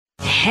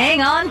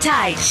hang on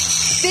tight.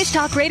 Fish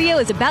Talk Radio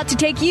is about to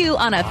take you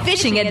on a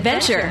fishing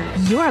adventure.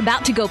 You're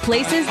about to go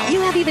places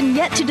you have even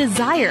yet to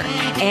desire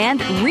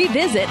and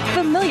revisit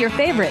familiar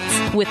favorites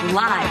with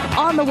live,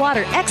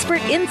 on-the-water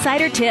expert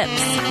insider tips.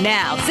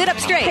 Now, sit up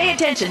straight, pay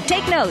attention,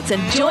 take notes,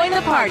 and join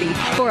the party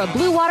for a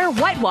blue water,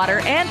 whitewater,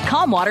 and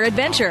calm water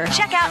adventure.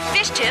 Check out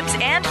fish tips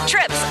and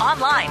trips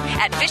online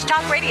at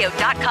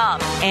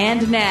fishtalkradio.com.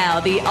 And now,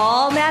 the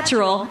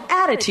all-natural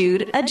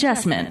attitude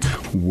adjustment.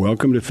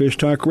 Welcome to Fish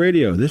Talk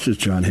Radio. This is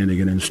John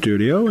Hennigan in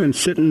studio, and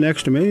sitting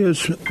next to me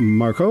is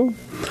Marco.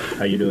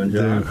 How you doing,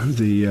 John?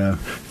 The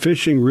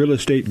fishing real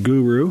estate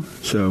guru.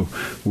 So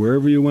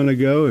wherever you want to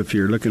go, if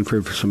you're looking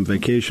for some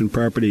vacation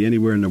property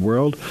anywhere in the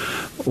world,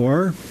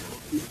 or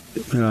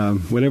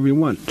whatever you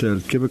want,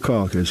 give a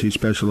call because he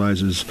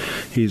specializes.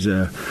 He's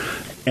a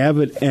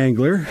avid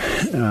angler,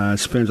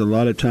 spends a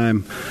lot of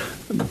time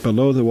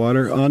below the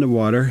water, on the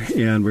water,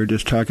 and we're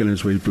just talking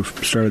as we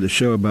started the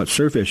show about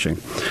surf fishing.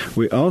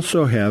 We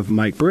also have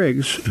Mike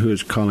Briggs, who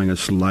is calling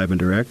us live and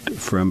direct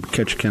from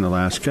Ketchikan,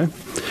 Alaska.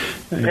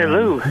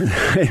 Hello.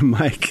 Hey,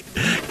 Mike.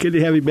 Good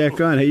to have you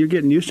back on. Hey, you're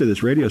getting used to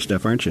this radio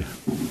stuff, aren't you?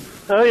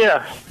 Oh,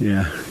 yeah.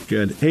 Yeah,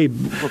 good. Hey,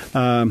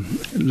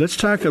 let's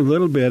talk a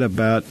little bit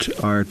about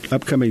our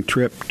upcoming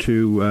trip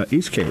to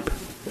East Cape.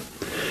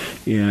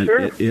 And sure.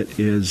 it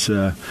is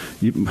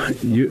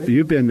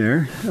you've been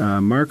there.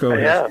 Marco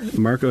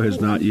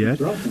has not yet,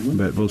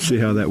 but we'll see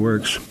how that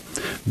works.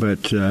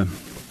 But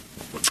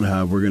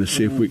we're going to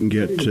see if we can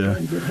get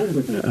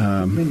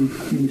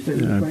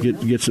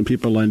some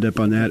people lined up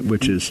on that.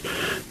 Which is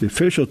the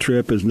official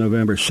trip is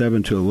November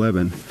 7 to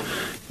 11,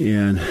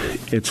 and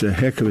it's a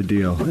heck of a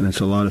deal, and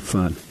it's a lot of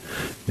fun.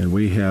 And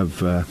we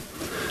have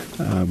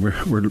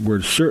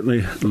we're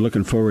certainly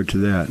looking forward to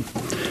that.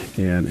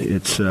 And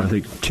it's, I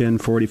think,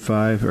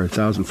 $1,045 or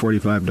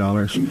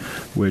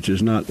 $1,045, which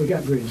is not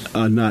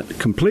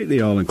completely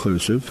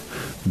all-inclusive,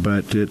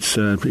 but it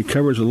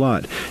covers a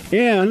lot.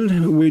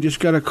 And we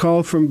just got a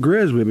call from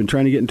Grizz. We've been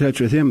trying to get in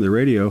touch with him. The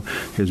radio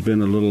has been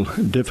a little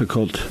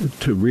difficult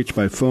to reach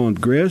by phone.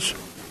 Grizz?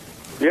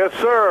 Yes,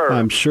 sir.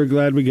 I'm sure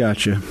glad we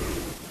got you.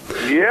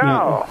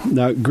 Yeah.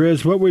 Now,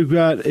 Grizz, what we've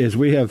got is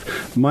we have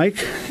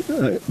Mike,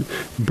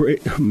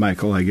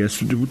 Michael, I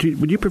guess.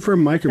 Would you prefer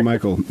Mike or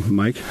Michael?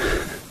 Mike?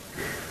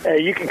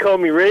 Hey, you can call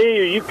me Ray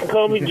or you can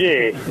call me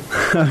Jay.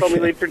 Call me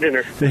late for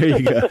dinner. There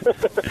you go.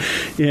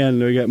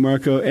 And we got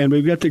Marco, and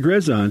we've got the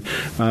Grizz on.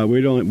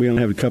 We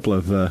only have a couple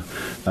of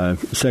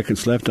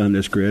seconds left on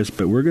this, Grizz,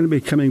 but we're going to be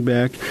coming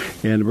back,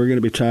 and we're going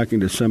to be talking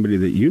to somebody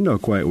that you know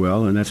quite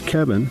well, and that's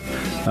Kevin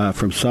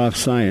from Soft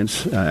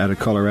Science out of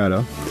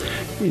Colorado.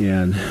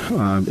 And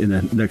in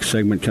the next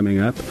segment coming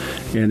up.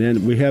 And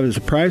then we have a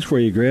surprise for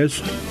you,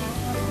 Grizz.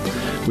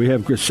 We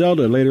have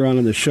Griselda later on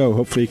in the show.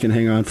 Hopefully you can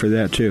hang on for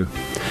that, too.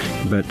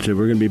 But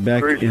we're going to be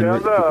back.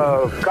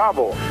 Griselda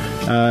Cabo.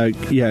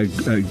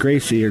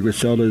 Gracie or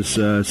Griselda's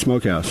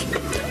Smokehouse.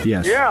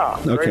 Yes. Yeah,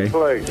 okay. Great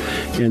place.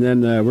 And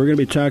then we're going to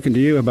be talking to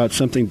you about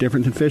something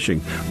different than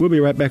fishing. We'll be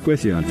right back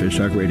with you on Fish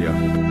Talk Radio.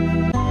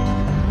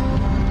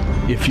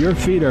 If your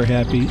feet are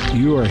happy,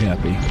 you are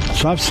happy.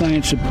 Soft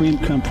Science Supreme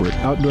Comfort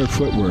outdoor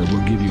footwear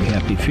will give you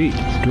happy feet.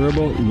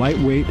 Durable,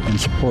 lightweight, and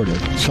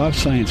supportive, Soft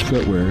Science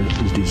footwear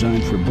is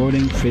designed for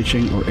boating,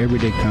 fishing, or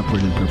everyday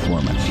comfort and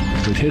performance.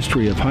 With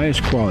history of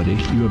highest quality,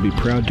 you will be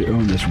proud to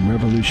own this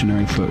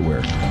revolutionary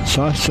footwear.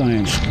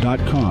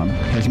 SoftScience.com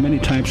has many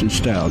types and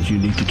styles you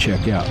need to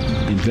check out.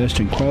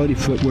 Invest in quality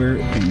footwear,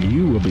 and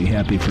you will be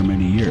happy for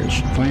many years.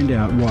 Find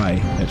out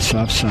why at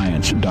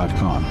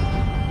SoftScience.com.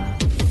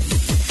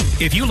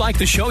 If you like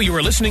the show you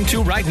are listening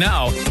to right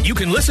now, you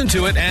can listen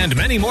to it and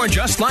many more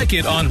just like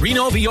it on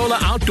Reno Viola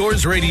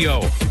Outdoors Radio.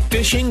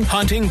 Fishing,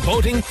 hunting,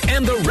 boating,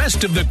 and the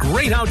rest of the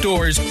great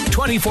outdoors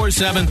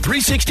 24/7,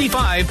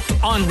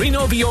 365 on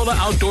Reno Viola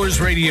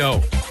Outdoors Radio.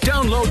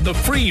 Download the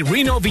free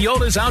Reno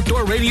Viola's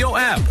Outdoor Radio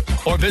app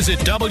or visit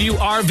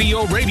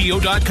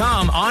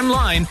WRVOradio.com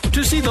online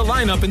to see the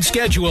lineup and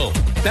schedule.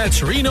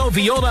 That's Reno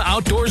Viola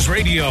Outdoors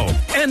Radio.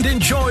 And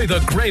enjoy the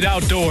great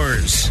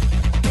outdoors.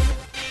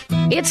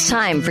 It's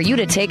time for you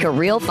to take a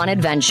real fun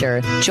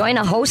adventure. Join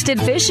a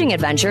hosted fishing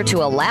adventure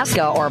to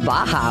Alaska or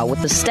Baja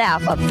with the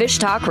staff of Fish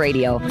Talk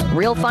Radio.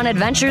 Real Fun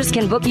Adventures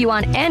can book you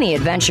on any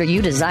adventure you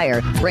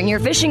desire. Bring your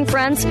fishing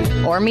friends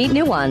or meet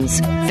new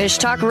ones. Fish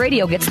Talk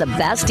Radio gets the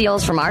best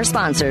deals from our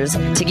sponsors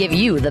to give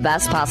you the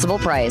best possible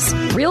price.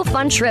 Real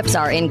Fun trips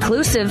are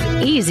inclusive,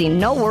 easy,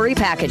 no-worry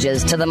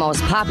packages to the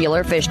most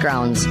popular fish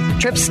grounds.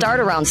 Trips start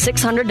around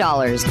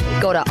 $600.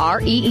 Go to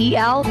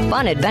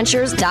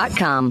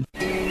REELfunadventures.com.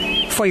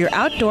 For your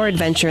outdoor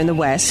adventure in the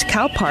West,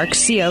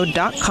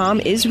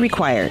 CalParksCO.com is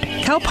required.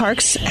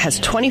 CalParks has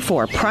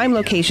 24 prime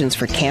locations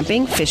for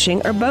camping,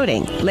 fishing, or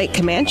boating. Lake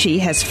Comanche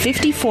has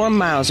 54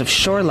 miles of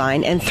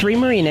shoreline and 3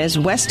 marinas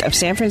west of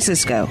San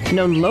Francisco,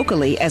 known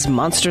locally as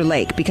Monster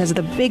Lake because of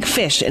the big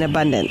fish in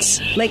abundance.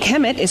 Lake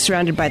Hemet is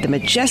surrounded by the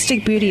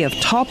majestic beauty of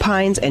tall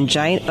pines and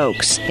giant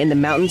oaks in the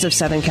mountains of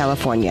Southern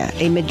California,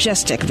 a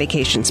majestic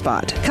vacation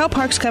spot.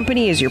 CalParks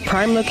Company is your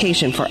prime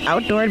location for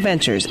outdoor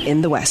adventures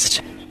in the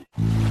West.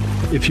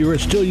 If you are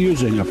still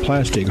using a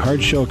plastic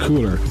hard-shell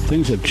cooler,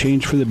 things have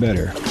changed for the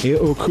better.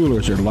 AO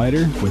coolers are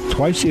lighter with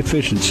twice the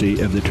efficiency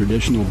of the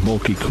traditional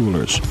bulky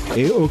coolers.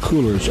 AO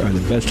coolers are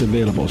the best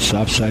available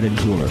soft-sided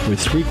cooler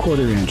with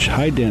 3/4-inch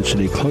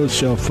high-density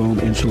closed-cell foam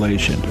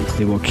insulation.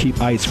 They will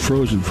keep ice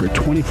frozen for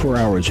 24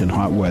 hours in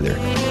hot weather.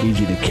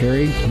 Easy to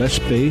carry, less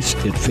space,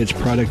 it fits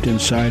product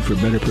inside for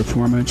better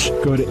performance.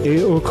 Go to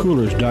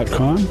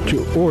aocoolers.com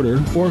to order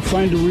or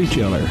find a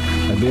retailer.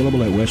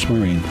 Available at West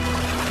Marine.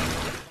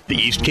 The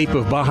East Cape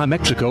of Baja,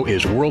 Mexico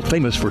is world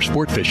famous for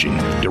sport fishing.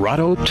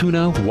 Dorado,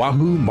 tuna,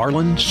 wahoo,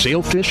 marlin,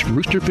 sailfish,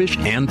 roosterfish,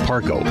 and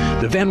pargo.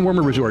 The Van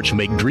Wormer Resorts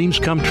make dreams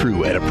come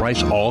true at a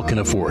price all can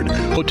afford.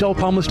 Hotel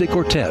Palmas de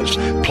Cortez,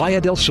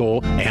 Playa del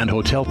Sol, and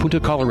Hotel Punta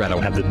Colorado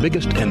have the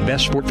biggest and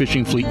best sport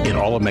fishing fleet in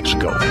all of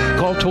Mexico.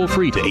 Call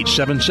toll-free to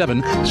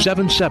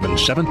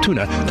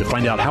 877-777-TUNA to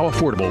find out how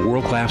affordable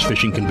world-class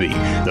fishing can be.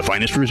 The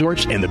finest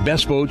resorts and the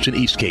best boats in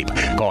East Cape.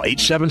 Call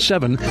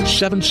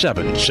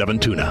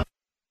 877-777-TUNA.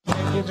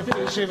 Can't get your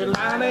fish if your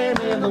line ain't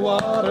in the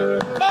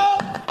water. Oh!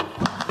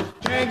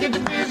 Can't get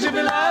your fish if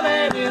your line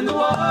ain't in the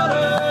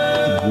water.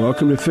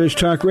 Welcome to Fish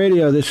Talk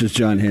Radio. This is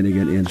John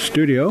Hennigan in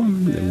studio.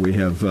 We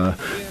have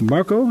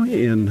Marco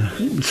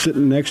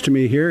sitting next to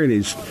me here, and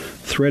he's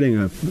threading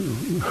a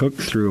hook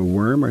through a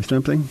worm or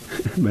something.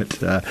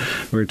 But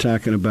we're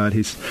talking about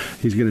he's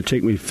going to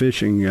take me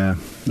fishing,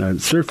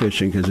 surf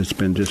fishing, because it's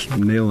been just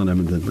nailing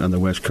him on the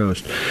West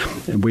Coast.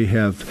 And we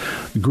have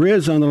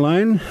Grizz on the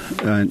line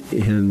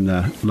in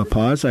La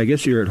Paz. I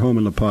guess you're at home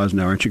in La Paz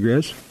now, aren't you,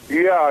 Grizz?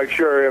 Yeah, I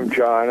sure am,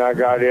 John. I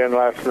got in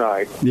last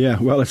night. Yeah,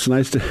 well, it's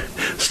nice to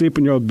sleep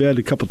in your old bed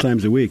a couple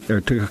times a week, or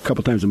a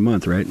couple times a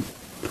month, right?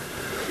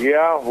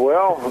 Yeah,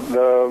 well,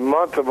 the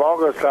month of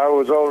August, I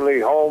was only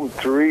home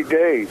 3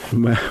 days.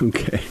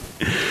 Okay.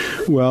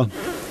 Well,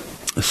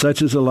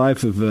 such is the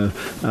life of a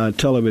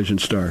television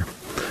star.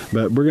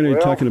 But we're going to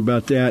be talking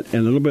about that,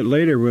 and a little bit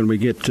later when we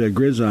get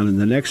Grizz on in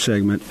the next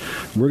segment,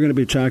 we're going to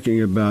be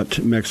talking about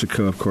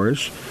Mexico, of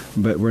course,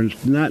 but we're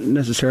not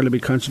necessarily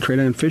be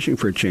concentrating on fishing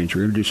for a change.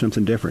 We're going to do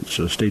something different,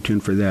 so stay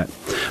tuned for that.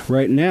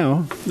 Right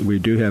now, we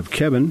do have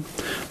Kevin,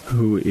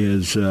 who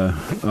is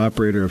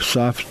operator of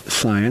Soft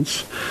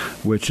Science,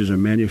 which is a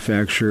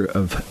manufacturer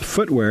of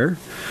footwear.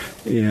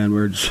 And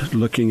we're just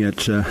looking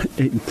at,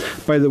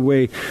 by the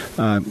way,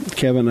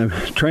 Kevin, I'm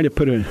trying to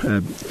put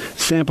a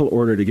sample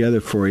order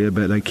together for you,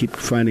 but I keep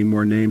finding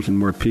more names and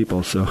more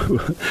people, so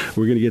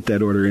we're going to get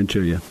that order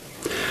into you.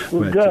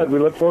 Well, good. We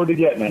look forward to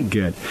getting it.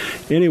 Good.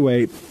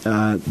 Anyway,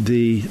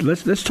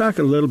 let's talk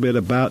a little bit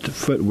about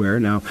footwear.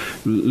 Now,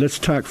 let's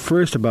talk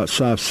first about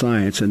Soft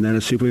Science, and then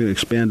let's see if we can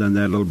expand on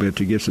that a little bit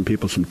to give some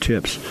people some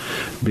tips.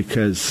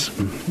 Because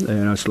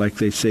it's like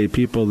they say,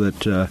 people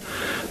that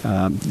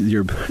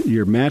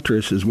your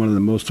mattress is one of the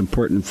most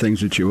important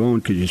things that you own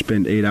because you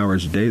spend 8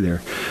 hours a day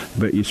there,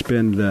 but you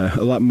spend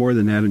a lot more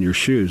than that on your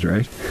shoes,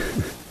 right?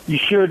 You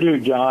sure do,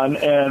 John.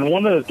 And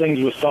one of the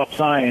things with Soft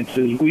Science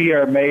is we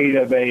are made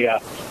of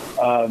a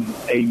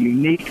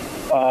unique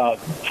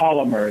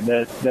polymer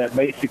that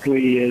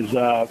basically is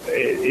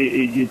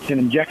it's an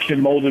injection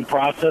molded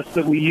process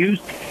that we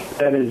use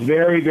that is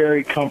very,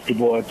 very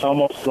comfortable. It's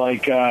almost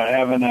like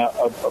having a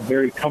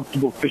very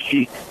comfortable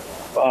fishy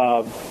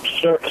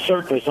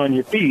surface on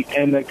your feet.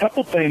 And a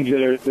couple things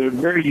that are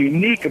very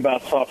unique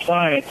about Soft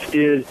Science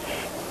is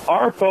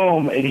our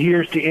foam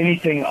adheres to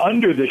anything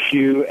under the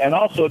shoe and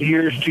also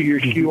adheres to your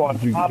shoe on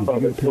top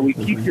of it, so we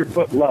keep your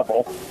foot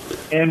level.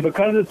 And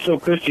because it's so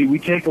cushy, we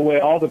take away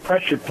all the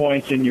pressure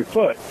points in your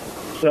foot.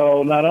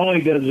 So not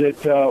only does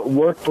it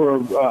work for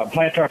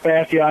plantar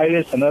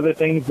fasciitis and other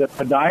things that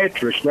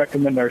podiatrists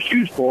recommend our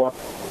shoes for,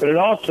 but it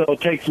also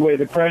takes away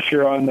the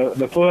pressure on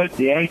the foot,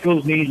 the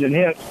ankles, knees, and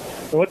hips.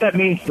 And what that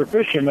means for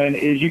fishermen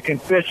is you can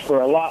fish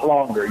for a lot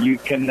longer. You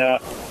can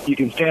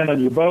stand on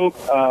your boat.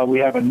 We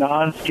have a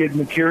non-skid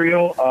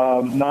material,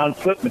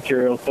 non-slip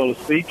material, so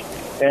to speak.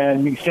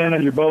 And you can stand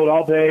on your boat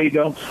all day,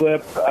 don't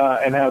slip,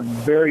 and have a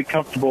very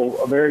comfortable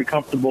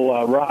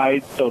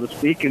ride, so to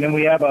speak. And then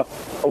we have a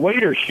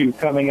wader shoe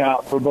coming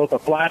out for both a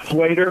flats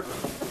wader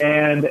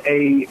and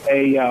a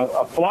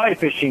fly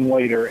fishing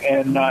wader.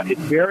 And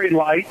it's very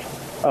light.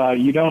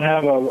 You don't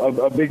have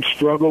a big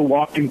struggle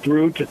walking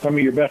through to some of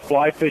your best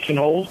fly fishing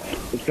holes.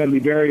 It's going to be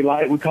very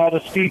light. We call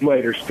it a speed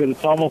waders because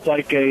it's almost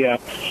like a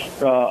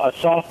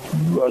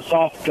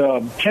soft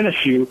tennis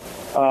shoe,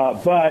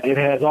 but it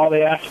has all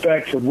the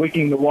aspects of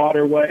wicking the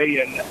waterway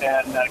and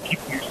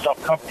keeping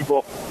yourself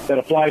comfortable that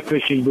a fly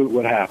fishing boot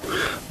would have.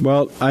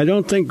 Well, I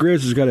don't think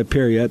Grizz has got a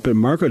pair yet, but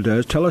Marco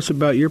does. Tell us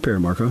about your pair,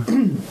 Marco,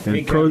 and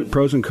hey,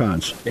 pros and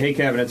cons. Hey,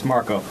 Kevin, it's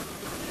Marco.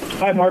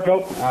 Hi,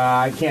 Marco.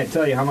 I can't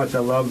tell you how much I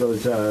love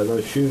those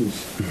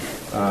shoes.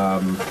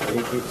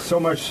 It's so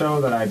much so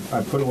that I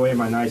put away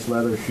my nice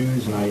leather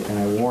shoes and I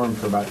wore them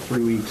for about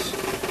 3 weeks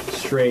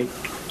straight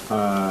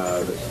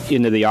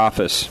into the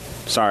office.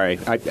 Sorry,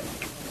 I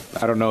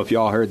don't know if you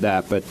all heard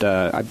that, but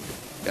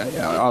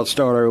I'll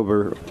start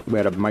over. We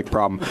had a mic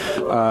problem.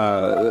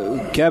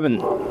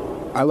 Kevin,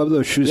 I love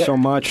those shoes so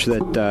much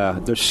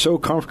that they're so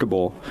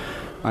comfortable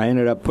I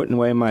ended up putting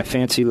away my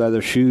fancy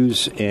leather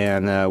shoes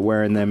and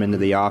wearing them into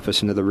the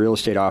office, into the real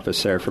estate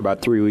office there for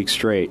about 3 weeks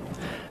straight.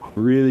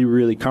 Really,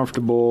 really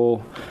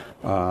comfortable,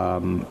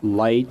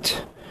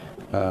 light,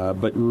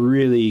 but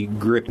really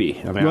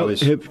grippy. I mean,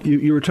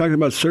 you were talking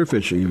about surf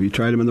fishing. Have you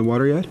tried them in the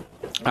water yet?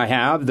 I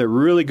have. They're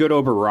really good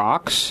over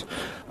rocks.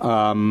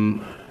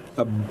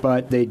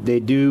 But they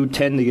do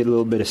tend to get a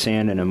little bit of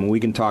sand in them. We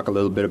can talk a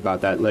little bit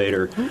about that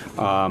later.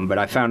 But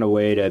I found a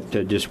way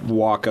to just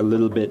walk a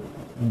little bit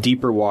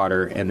deeper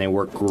water, and they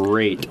work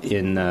great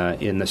in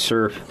the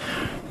surf.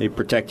 They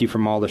protect you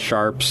from all the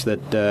sharps that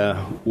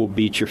will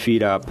beat your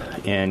feet up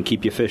and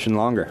keep you fishing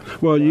longer.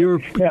 Well,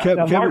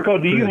 now, Marco,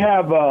 do you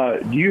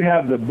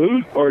have the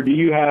boot, or do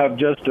you have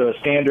just a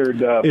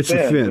standard it's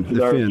fin?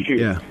 The fin,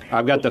 yeah.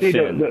 I've got the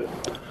fin.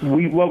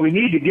 What we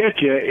need to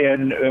get you,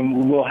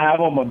 and we'll have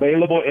them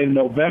available in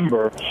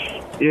November,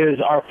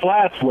 is our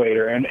flats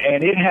wader, and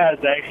it has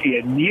actually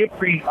a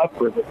neoprene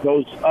upper that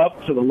goes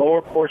up to the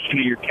lower portion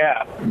of your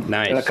calf.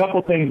 Nice. And a couple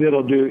things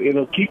it'll do,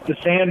 it'll keep the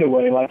sand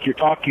away like you're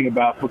talking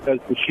about, because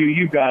the shoe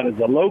you got is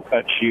a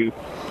low-cut shoe.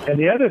 And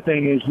the other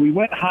thing is we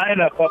went high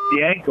enough up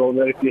the ankle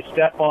that if you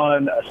step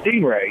on a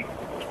stingray,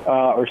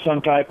 or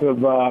some type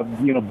of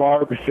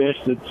barb fish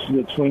that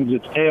swings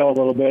its tail a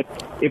little bit,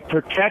 it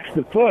protects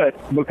the foot,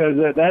 because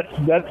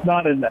that's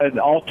not an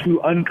all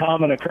too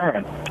uncommon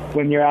occurrence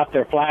when you're out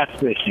there flats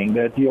fishing,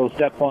 that you'll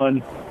step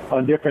on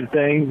different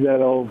things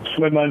that'll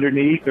swim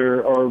underneath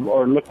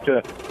or look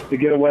to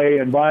get away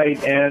and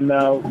bite. And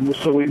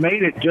so we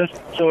made it just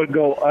so it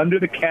go under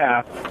the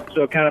calf,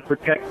 so it kind of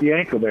protects the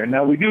ankle there.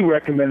 Now, we do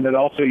recommend that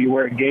also you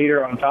wear a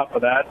gaiter on top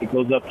of that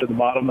goes up to the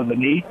bottom of the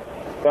knee.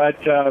 But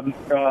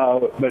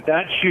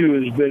that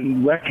shoe has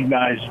been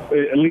recognized,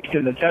 at least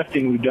in the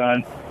testing we've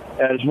done,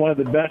 as one of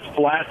the best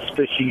flats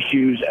fishing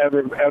shoes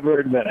ever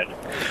invented.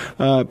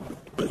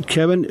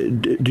 Kevin,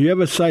 do you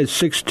have a size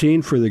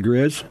 16 for the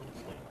Grizz?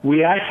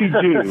 We actually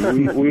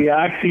do. we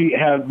actually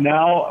have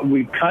now,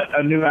 we've cut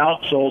a new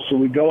outsole, so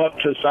we go up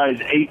to size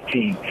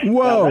 18.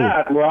 Whoa! Now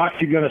that we're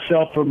actually going to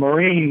sell for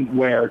marine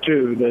wear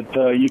too,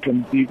 that you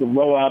can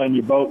roll out on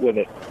your boat with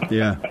it.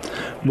 Yeah.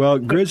 Well,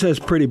 Grizz has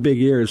pretty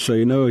big ears, so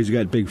you know he's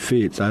got big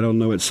feet. I don't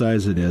know what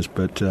size it is,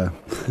 but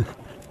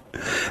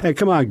hey,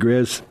 come on,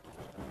 Grizz.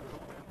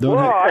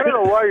 I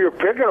don't know why you're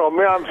picking on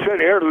me. I'm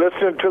sitting here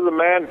listening to the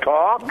man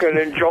talk and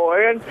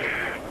enjoying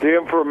the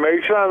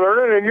information I'm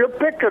learning, and you're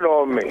picking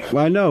on me.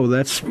 Well, I know.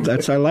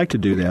 That's I like to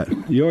do that.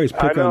 You always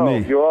pick on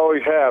me. You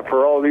always have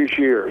for all these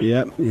years.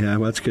 Yeah. Well,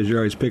 that's because you're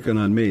always picking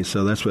on me,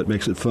 so that's what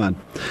makes it fun.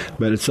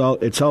 But it's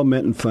all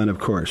meant in fun, of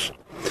course.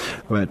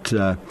 But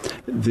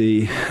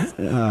the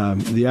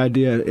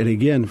idea, and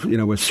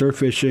again, with surf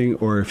fishing,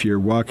 or if you're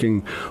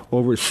walking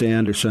over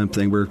sand or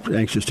something, we're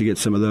anxious to get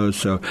some of those.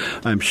 So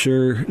I'm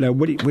sure. Now,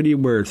 what do you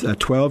wear?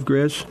 12,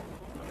 Grizz?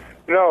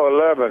 No,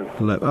 11.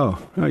 11. Oh,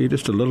 you're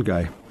just a little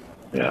guy.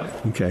 Yeah.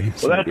 Okay.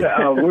 Well, that's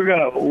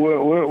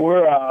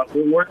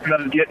we're working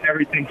on getting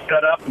everything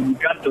set up, and we've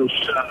got those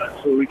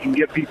so we can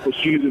get people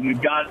shoes, and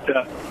we've got.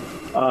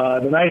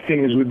 The nice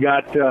thing is we've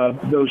got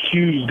those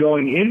shoes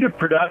going into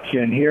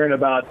production here in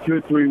about 2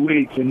 or 3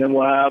 weeks, and then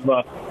we'll have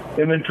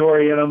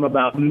inventory in them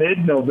about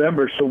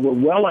mid-November. So we're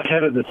well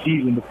ahead of the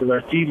season, because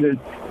our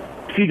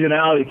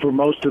seasonality for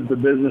most of the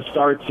business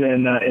starts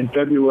in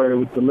February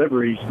with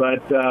deliveries.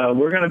 But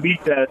we're going to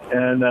beat that,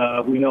 and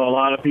we know a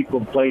lot of people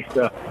have placed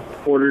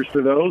orders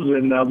for those,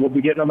 and we'll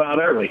be getting them out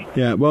early.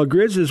 Yeah, well,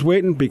 Grizz is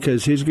waiting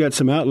because he's got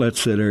some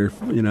outlets that are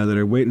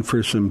waiting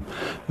for some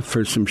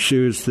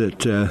shoes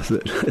that.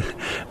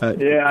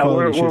 Yeah,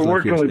 we're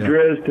working with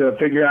Grizz to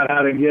figure out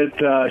how to get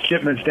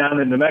shipments down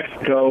into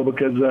Mexico,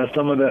 because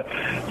some of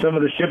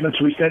the shipments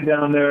we sent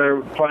down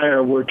there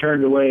prior were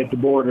turned away at the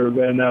border,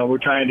 and we're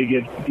trying to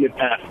get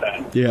past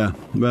that. Yeah,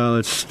 well,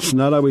 it's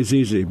not always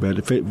easy, but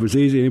if it was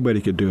easy,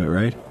 anybody could do it,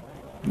 right?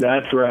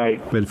 That's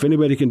right. But if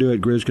anybody can do it,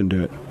 Grizz can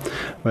do it.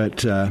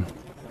 But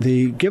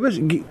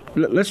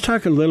let's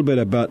talk a little bit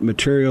about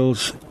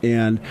materials,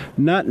 and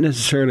not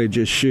necessarily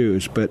just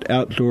shoes, but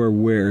outdoor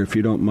wear, if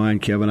you don't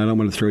mind, Kevin. I don't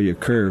want to throw you a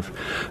curve,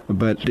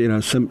 but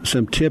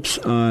some tips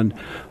on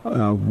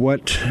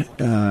what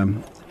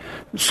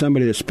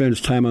somebody that spends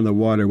time on the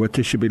water, what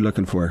they should be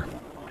looking for.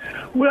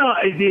 Well,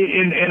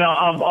 and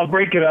I'll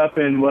break it up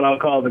in what I'll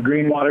call the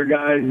green water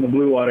guys and the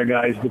blue water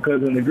guys,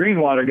 because in the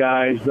green water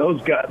guys, those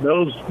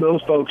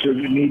folks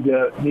need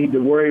to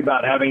worry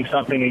about having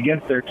something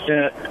against their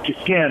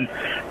skin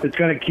that's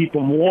going to keep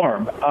them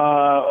warm.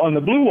 On the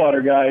blue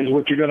water guys,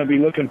 what you're going to be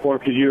looking for,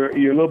 because you're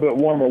a little bit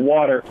warmer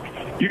water,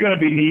 you're going to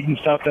be needing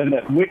something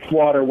that wicks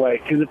water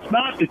away, because it's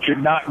not that you're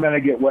not going to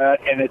get wet,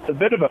 and it's a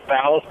bit of a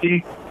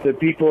fallacy that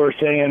people are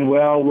saying,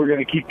 well, we're going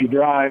to keep you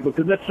dry,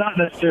 because that's not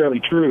necessarily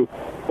true.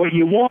 What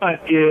you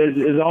want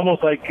is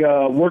almost like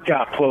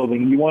workout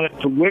clothing. You want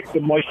it to wick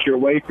the moisture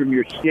away from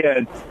your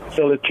skin,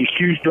 so that your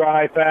shoes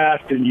dry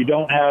fast, and you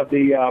don't have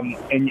the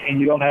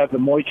and you don't have the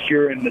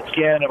moisture in the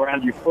skin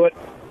around your foot.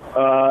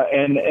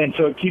 And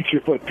so it keeps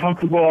your foot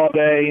comfortable all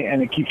day,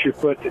 and it keeps your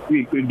foot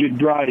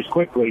dries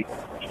quickly.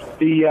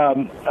 we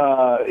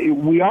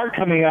are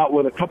coming out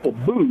with a couple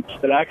boots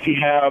that actually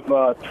have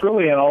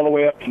Trillian all the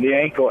way up to the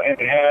ankle, and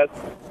it has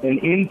an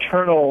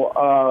internal.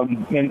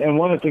 And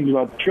one of the things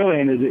about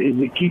Trillian is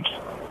it keeps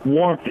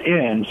warmth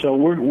in. So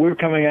we're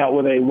coming out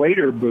with a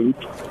wader boot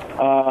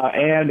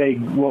and a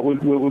what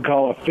we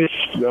call a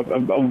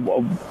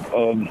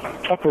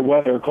tougher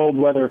weather, cold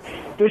weather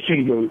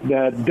fishing boot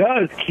that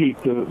does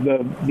keep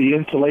the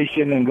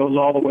insulation and goes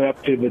all the way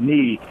up to the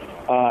knee.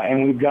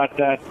 And we've got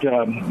that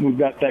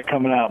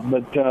coming out.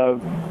 But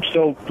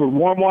so for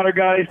warm water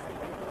guys,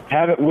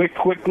 have it wick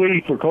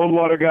quickly. For cold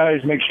water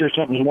guys, make sure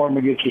something's warm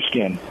against your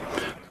skin.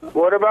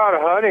 What about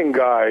hunting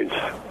guys?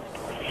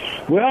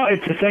 Well,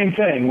 it's the same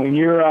thing. When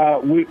you're,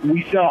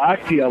 we sell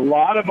actually a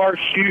lot of our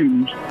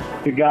shoes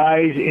to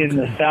guys in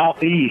the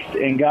southeast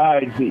and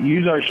guides that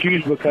use our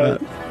shoes because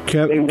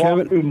they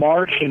walk through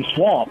marsh and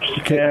swamps.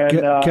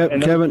 Kevin,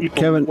 we're going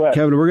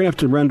to have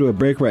to run to a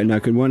break right now.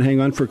 Can one hang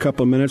on for a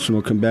couple of minutes and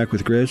we'll come back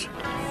with Grizz?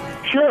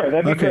 Sure,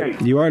 that'd be great.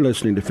 You are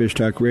listening to Fish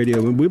Talk Radio,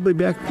 and we'll be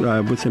back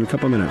within a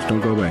couple of minutes.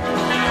 Don't go away.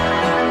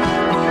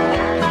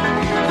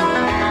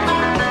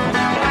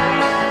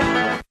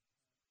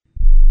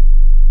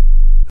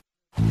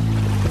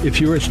 If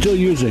you are still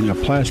using a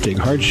plastic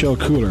hard-shell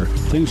cooler,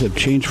 things have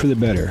changed for the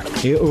better.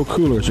 AO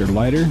coolers are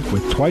lighter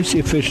with twice the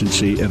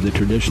efficiency of the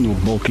traditional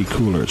bulky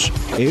coolers.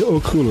 AO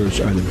coolers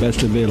are the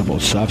best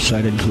available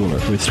soft-sided cooler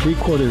with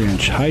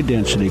 3/4-inch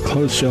high-density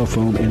closed-cell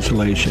foam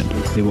insulation.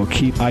 They will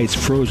keep ice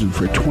frozen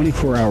for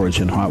 24 hours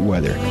in hot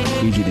weather.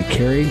 Easy to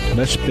carry,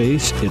 less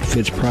space, it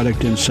fits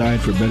product inside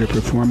for better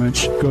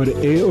performance. Go to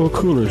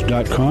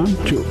aocoolers.com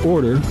to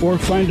order or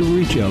find a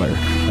retailer.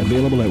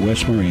 Available at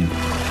West Marine.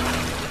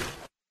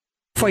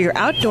 For your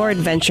outdoor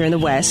adventure in the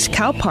West,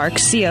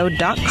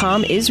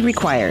 CalParksCO.com is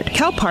required.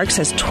 CalParks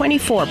has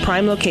 24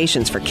 prime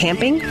locations for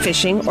camping,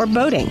 fishing, or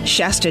boating.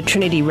 Shasta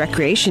Trinity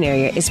Recreation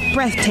Area is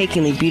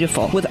breathtakingly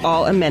beautiful with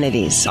all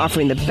amenities,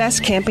 offering the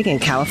best camping in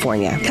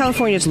California.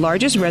 California's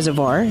largest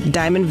reservoir,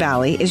 Diamond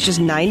Valley, is just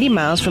 90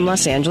 miles from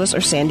Los Angeles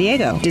or San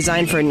Diego,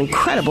 designed for an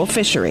incredible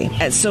fishery.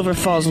 At Silver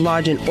Falls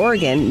Lodge in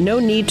Oregon, no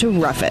need to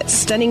rough it.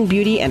 Stunning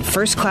beauty and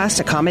first-class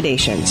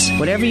accommodations.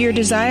 Whatever your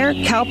desire,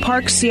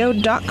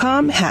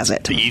 CalParksCO.com has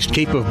it. The East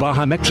Cape of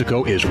Baja,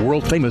 Mexico is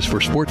world famous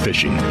for sport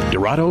fishing.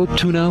 Dorado,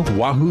 tuna,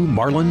 wahoo,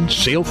 marlin,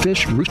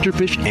 sailfish,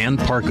 roosterfish, and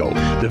pargo.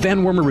 The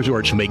Van Wormer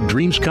Resorts make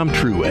dreams come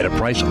true at a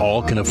price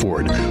all can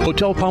afford.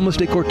 Hotel Palmas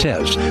de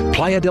Cortez,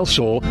 Playa del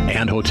Sol,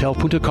 and Hotel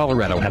Punta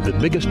Colorado have the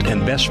biggest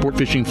and best sport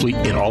fishing fleet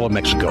in all of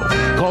Mexico.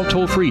 Call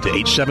toll-free to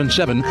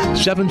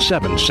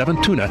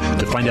 877-777-TUNA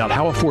to find out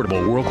how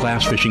affordable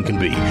world-class fishing can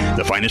be.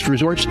 The finest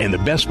resorts and the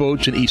best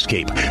boats in East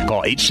Cape.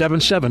 Call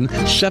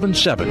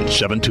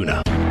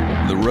 877-777-TUNA.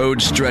 The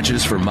road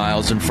stretches for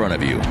miles in front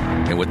of you,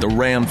 and with the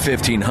Ram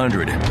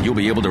 1500, you'll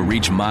be able to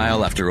reach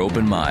mile after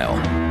open mile.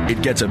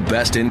 It gets a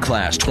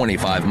best-in-class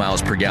 25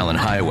 miles per gallon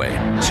highway,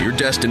 so your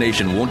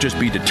destination won't just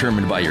be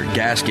determined by your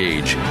gas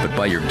gauge, but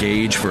by your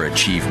gauge for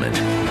achievement.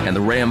 And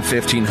the Ram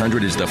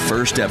 1500 is the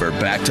first ever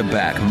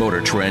back-to-back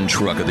Motor Trend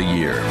Truck of the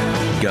Year.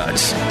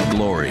 Guts,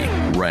 glory,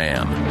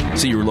 Ram.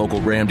 See your local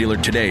Ram dealer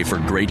today for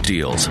great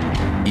deals.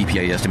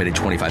 EPA estimated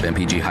 25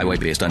 mpg highway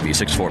based on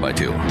V6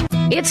 4x2.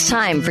 It's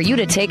time for you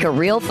to take a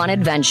real fun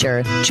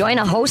adventure. Join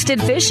a hosted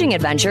fishing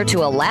adventure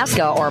to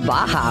Alaska or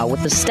Baja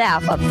with the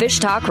staff of Fish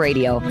Talk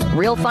Radio.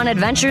 Real Fun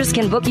Adventures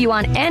can book you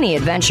on any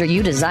adventure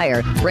you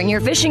desire. Bring your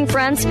fishing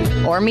friends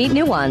or meet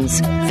new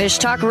ones. Fish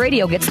Talk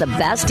Radio gets the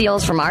best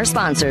deals from our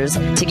sponsors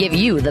to give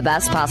you the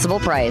best possible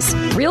price.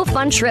 Real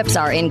Fun trips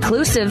are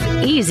inclusive,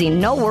 easy,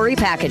 no-worry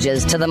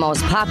packages to the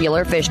most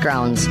popular fish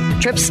grounds.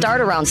 Trips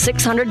start around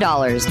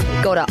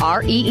 $600. Go to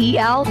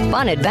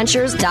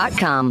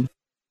REELFunadventures.com.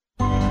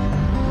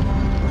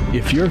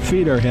 If your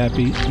feet are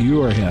happy,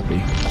 you are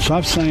happy.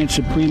 Soft Science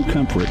Supreme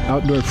Comfort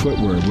outdoor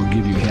footwear will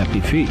give you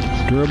happy feet.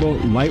 Durable,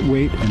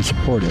 lightweight, and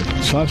supportive,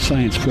 Soft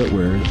Science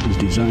footwear is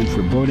designed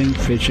for boating,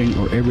 fishing,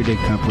 or everyday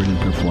comfort and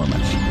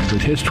performance.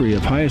 With history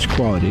of highest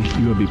quality,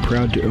 you will be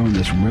proud to own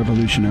this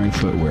revolutionary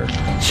footwear.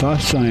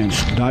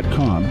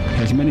 SoftScience.com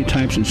has many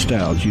types and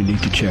styles you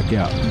need to check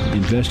out.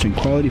 Invest in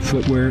quality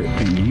footwear,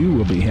 and you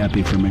will be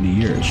happy for many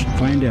years.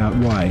 Find out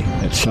why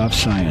at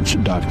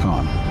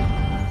SoftScience.com.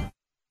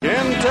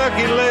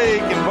 Kentucky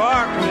Lake and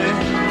Barkley,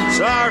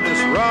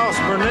 Sardis, Ross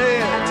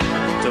Burnett,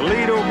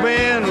 Toledo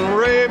Bend,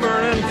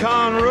 Rayburn, and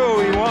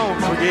Conroe, he won't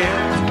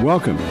forget.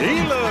 Welcome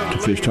to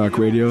Fish Talk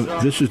Radio.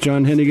 This is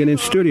John Hennigan in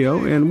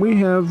studio, and we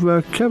have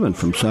Kevin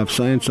from Soft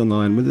Science on the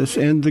line with us,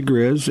 and the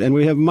Grizz, and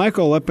we have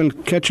Michael up in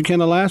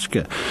Ketchikan,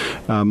 Alaska.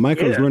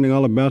 Michael's learning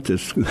all about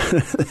this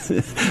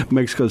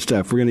Mexico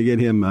stuff. We're going to get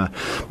him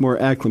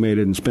more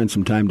acclimated and spend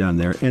some time down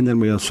there, and then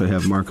we also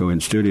have Marco in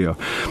studio.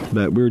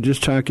 But we were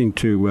just talking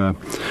to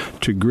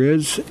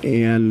Grizz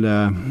and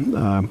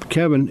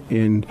Kevin,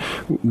 and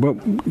what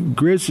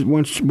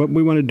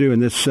we want to do in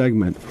this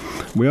segment.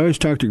 We always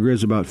talk to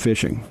Grizz about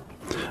fishing.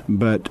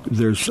 but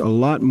there's a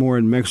lot more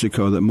in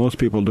Mexico that most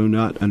people do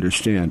not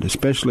understand,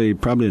 especially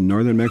probably in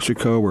northern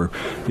Mexico where,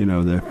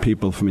 the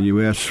people from the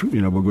U.S.,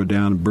 will go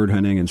down bird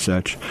hunting and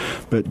such.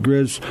 But,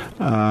 Grizz,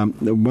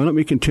 why don't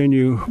we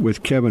continue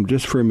with Kevin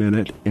just for a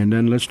minute, and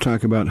then let's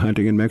talk about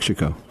hunting in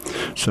Mexico.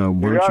 So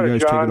why don't you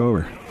guys take it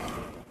over?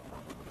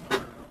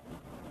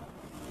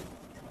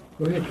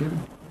 Go ahead, Kevin.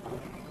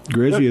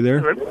 Grizz, are you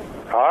there?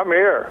 I'm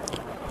here.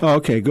 Oh,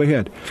 okay. Go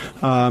ahead.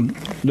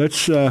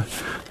 Let's go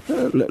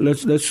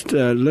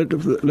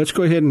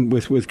ahead and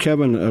with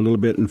Kevin a little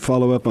bit and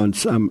follow up on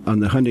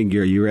the hunting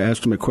gear. You were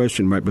asked him a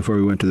question right before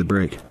we went to the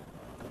break.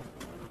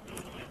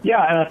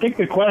 Yeah, and I think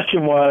the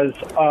question was,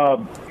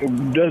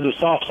 does the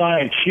Soft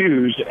Science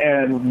shoes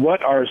and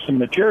what are some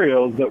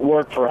materials that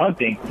work for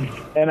hunting?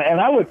 And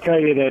I would tell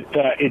you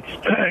that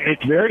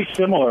it's very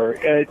similar.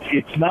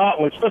 It's not,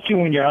 especially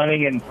when you're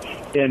hunting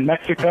in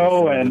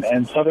Mexico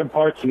and southern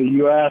parts of the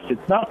U.S.,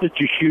 it's not that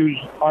your shoes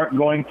aren't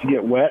going to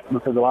get wet,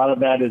 because a lot of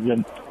that is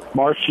in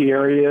marshy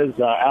areas,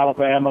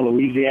 Alabama,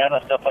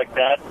 Louisiana, stuff like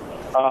that.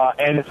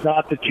 And it's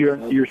not that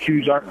your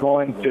shoes aren't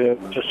going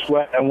to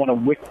sweat and want to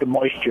wick the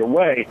moisture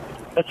away.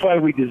 That's why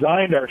we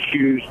designed our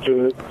shoes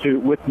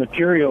with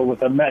material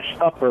with a mesh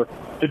upper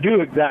to do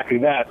exactly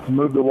that, to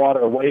move the water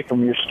away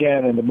from your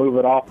skin and to move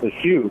it off the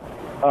shoe.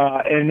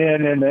 And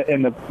then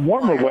in the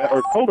warmer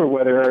or colder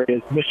weather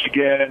areas,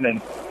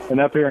 Michigan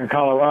and up here in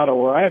Colorado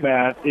where I'm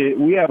at,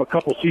 we have a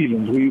couple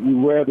seasons. We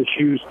wear the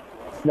shoes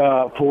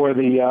for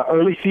the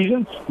early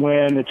seasons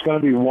when it's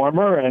going to be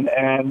warmer, and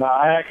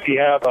I actually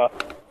have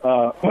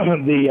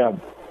the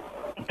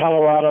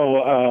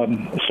Colorado,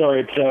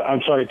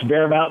 it's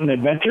Bear Mountain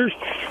Adventures,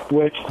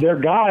 which their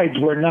guides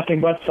wear nothing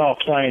but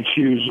Soft Science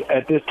shoes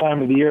at this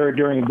time of the year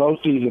during bow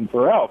season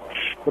for elk,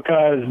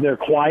 because they're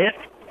quiet,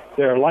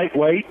 they're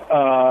lightweight,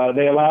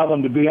 they allow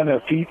them to be on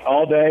their feet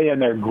all day,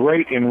 and they're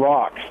great in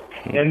rocks.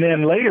 And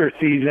then later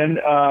season,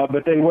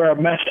 but they wear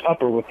a mesh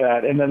upper with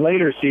that. And then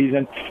later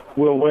season,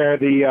 we'll wear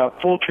the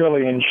full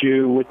Trillian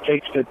shoe, which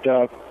takes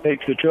the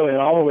Trillian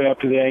all the way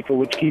up to the ankle,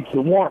 which keeps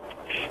the warmth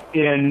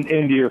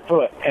into your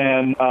foot.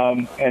 And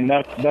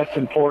that's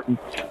important.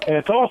 And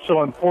it's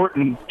also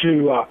important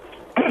to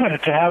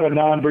have a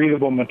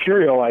non-breathable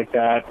material like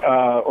that,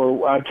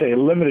 or I'd say a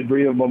limited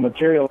breathable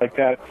material like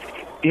that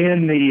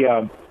in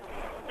the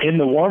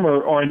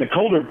warmer or in the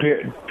colder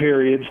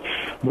periods,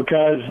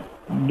 because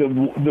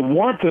the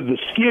warmth of the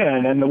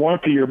skin and the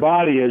warmth of your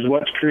body is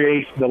what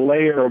creates the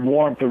layer of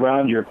warmth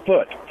around your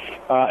foot,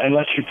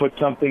 unless you put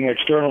something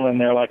external in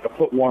there like a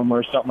foot warmer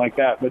or something like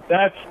that. But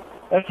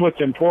that's what's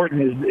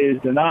important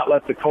is to not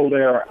let the cold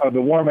air or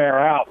the warm air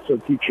out, so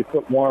it keeps your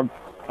foot warm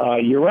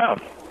year round.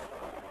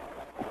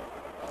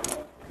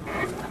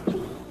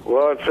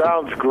 Well, it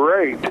sounds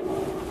great.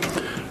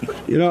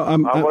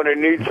 I'm going to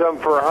need some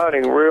for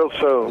hunting real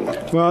soon.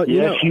 Well,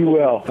 you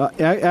will.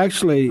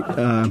 Actually,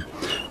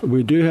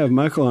 we do have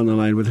Michael on the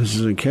line with us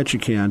in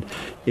Ketchikan,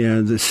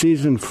 and the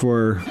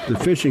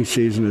fishing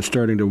season is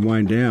starting to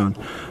wind down,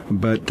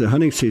 but the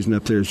hunting season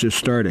up there is just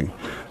starting.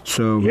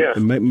 So, yes.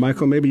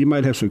 Michael, maybe you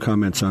might have some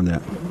comments on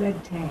that.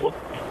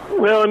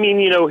 Well,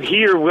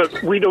 here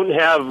we don't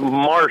have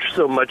marsh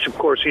so much. Of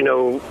course, in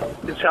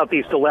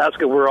Southeast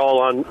Alaska, we're all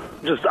on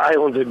just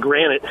islands of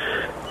granite.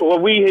 But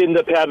what we end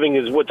up having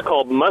is what's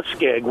called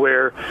muskeg,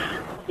 where,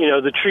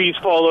 the trees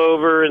fall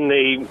over and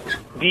they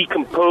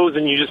decompose,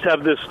 and you just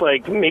have this,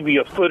 maybe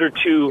a foot or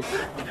two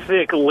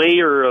thick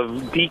layer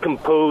of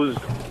decomposed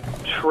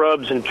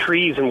shrubs and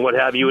trees and what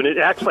have you, and it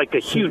acts like a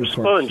huge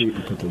sponge.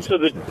 So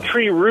the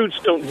tree roots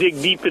don't dig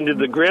deep into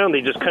the ground;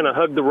 they just kind of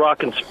hug the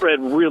rock and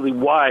spread really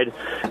wide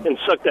and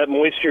suck that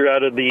moisture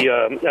out of the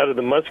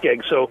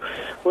muskeg. So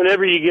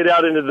whenever you get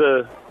out into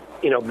the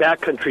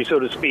backcountry, so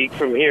to speak,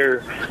 from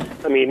here,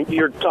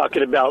 you're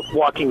talking about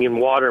walking in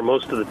water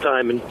most of the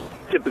time, and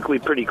typically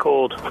pretty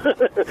cold.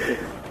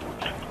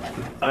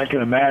 I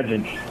can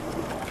imagine.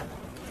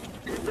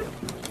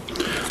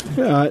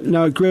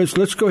 Now, Grizz,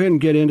 let's go ahead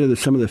and get into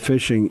some of the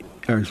fishing.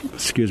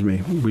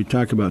 We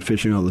talk about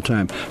fishing all the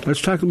time. Let's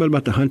talk a little bit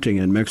about the hunting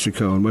in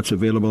Mexico and what's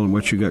available and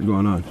what you got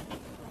going on.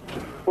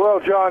 Well,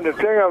 John, the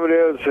thing of it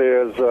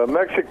is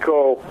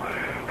Mexico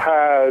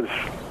has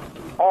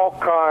all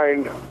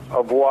kind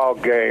of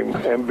wild game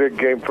and big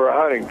game for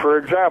hunting. For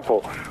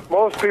example,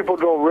 most people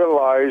don't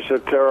realize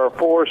that there are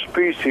 4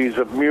 species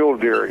of mule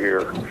deer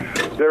here.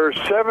 There are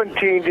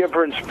 17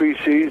 different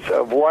species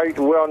of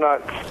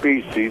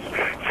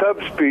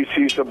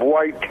subspecies of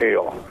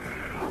whitetail,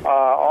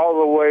 all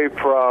the way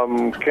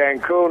from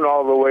Cancun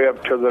all the way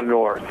up to the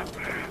north.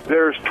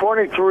 There's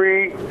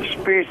 23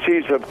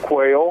 species of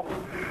quail.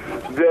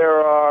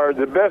 There are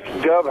the best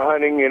dove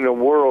hunting in the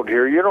world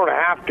here. You don't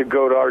have to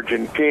go to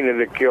Argentina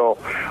to kill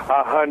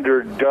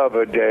 100 dove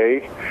a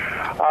day.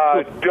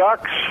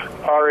 Ducks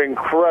are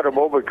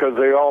incredible because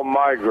they all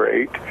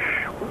migrate.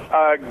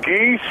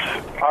 Geese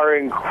are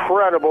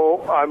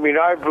incredible. I've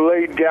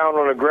laid down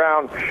on the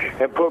ground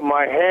and put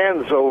my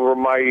hands over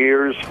my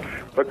ears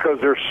because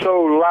they're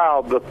so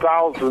loud, the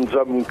thousands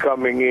of them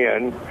coming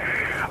in.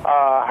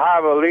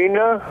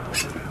 Javelina,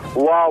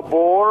 wild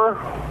boar,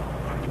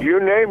 You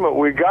name it,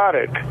 we got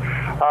it.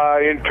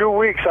 In 2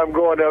 weeks, I'm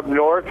going up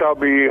north. I'll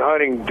be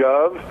hunting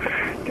dove.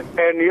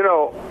 And,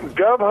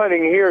 dove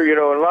hunting here, in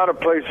a lot of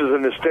places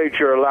in the States,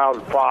 you're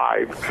allowed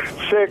 5,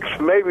 6,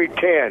 maybe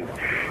 10.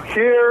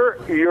 Here,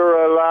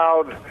 you're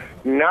allowed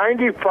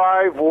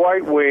 95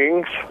 white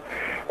wings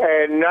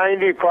and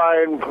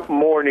 95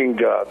 mourning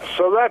doves.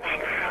 So that's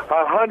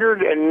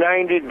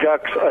 190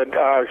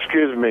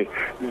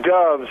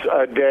 doves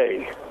a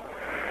day.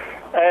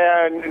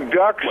 And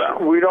ducks,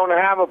 we don't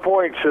have a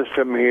point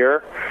system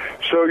here,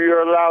 so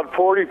you're allowed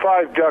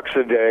 45 ducks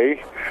a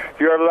day.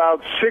 You're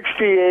allowed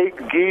 68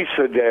 geese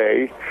a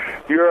day.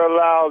 You're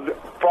allowed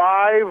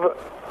 5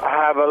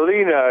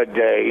 javelina a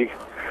day.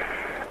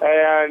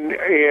 And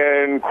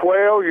in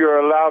quail, you're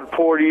allowed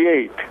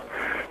 48.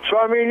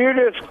 So, you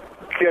just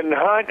can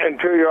hunt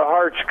until your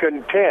heart's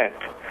content.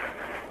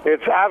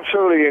 It's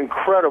absolutely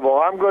incredible.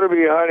 I'm going to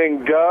be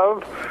hunting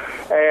dove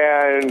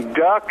and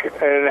duck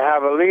and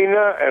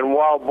javelina and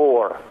wild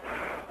boar.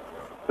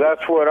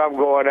 That's what I'm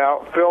going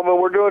out filming.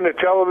 We're doing a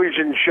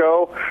television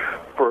show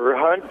for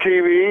Hunt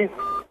TV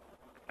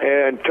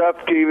and Tough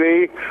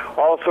TV,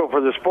 also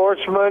for the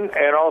Sportsman,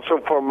 and also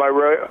for my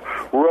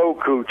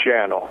Roku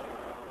channel.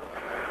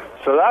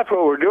 So that's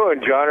what we're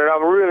doing, John, and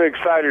I'm really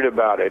excited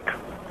about it.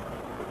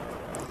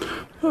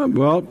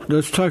 Well,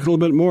 let's talk a little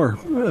bit more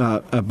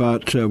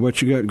about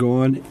what you got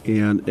going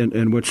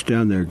and what's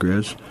down there,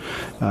 Grizz.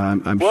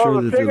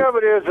 The thing of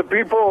it is, the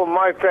people,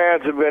 my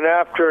fans, have been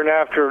after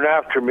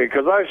me,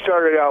 because I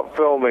started out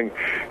filming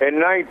in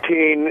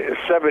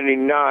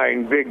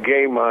 1979, big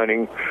game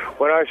hunting,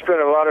 when I spent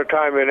a lot of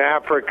time in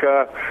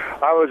Africa.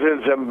 I was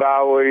in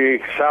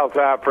Zimbabwe, South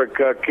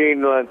Africa,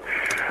 Keeneland,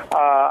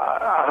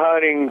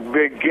 hunting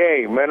big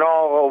game, and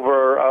all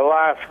over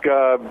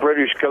Alaska,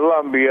 British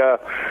Columbia,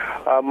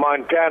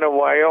 Montana,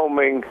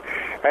 Wyoming,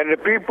 and the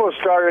people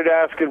started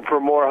asking for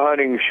more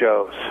hunting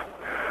shows.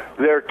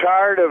 They're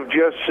tired of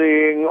just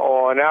seeing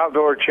on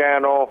Outdoor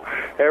Channel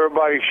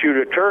everybody shoot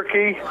a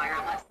turkey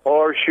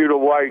or shoot a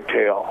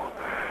whitetail.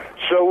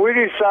 So we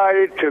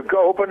decided to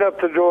open up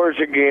the doors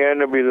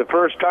again. It'll be the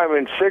first time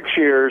in 6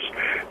 years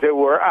that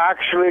we're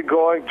actually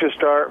going to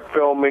start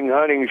filming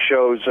hunting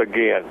shows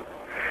again.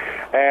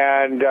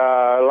 And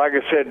like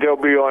I said, they'll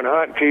be on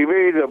Hunt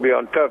TV, they'll be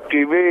on Tough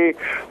TV,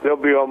 they'll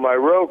be on my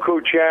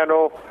Roku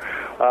channel.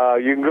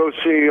 You can go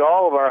see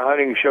all of our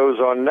hunting shows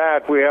on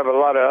that. We have a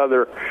lot of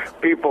other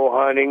people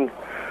hunting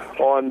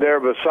on there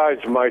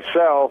besides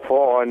myself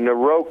on the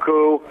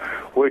Roku,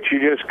 which you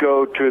just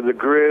go to the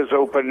Grizz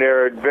Open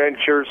Air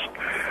Adventures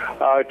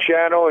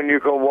channel, and you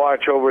can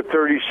watch over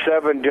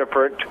 37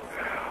 different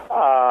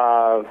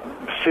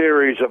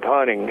series of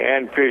hunting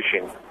and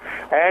fishing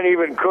and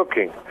even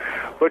cooking.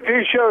 But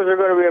these shows are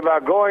going to be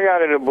about going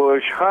out in the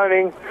bush,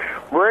 hunting,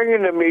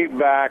 bringing the meat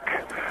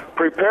back,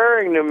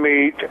 preparing the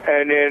meat,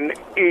 and then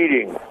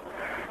eating.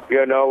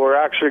 We're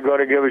actually going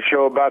to give a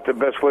show about the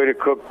best way to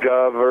cook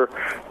dove or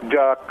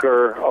duck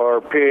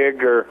or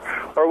pig or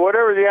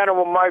whatever the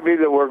animal might be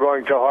that we're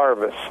going to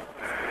harvest.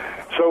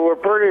 So we're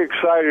pretty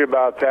excited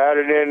about that.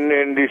 And then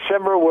in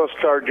December, we'll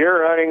start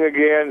deer hunting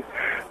again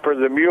for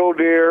the mule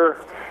deer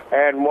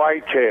and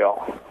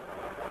whitetail.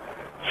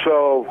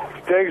 So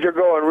things are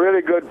going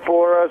really good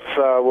for us.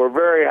 We're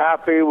very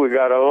happy. We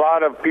got a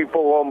lot of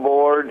people on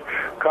board,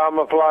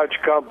 camouflage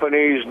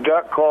companies,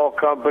 duck call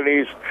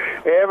companies,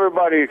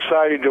 everybody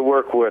excited to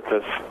work with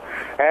us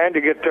and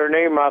to get their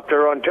name out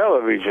there on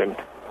television.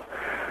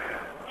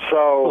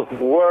 So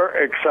we're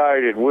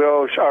excited.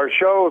 Our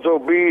shows will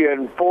be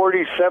in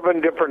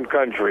 47 different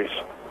countries.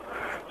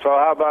 So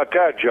how about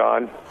that,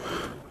 John?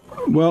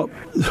 Well,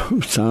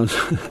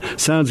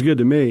 sounds good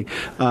to me.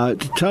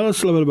 Tell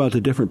us a little bit about the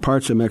different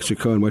parts of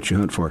Mexico and what you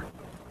hunt for.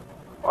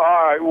 All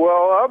right.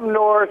 Well, up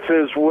north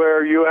is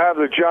where you have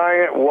the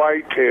giant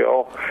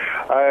whitetail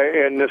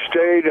in the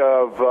state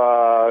of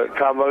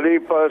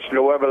Tamaulipas,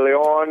 Nuevo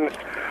León.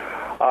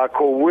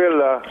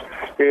 Coahuila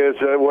is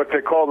what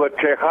they call the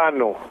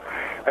Tejano.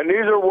 And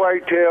these are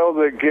whitetail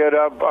that get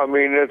up.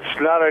 It's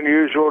not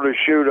unusual to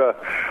shoot a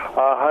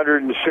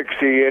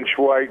 160-inch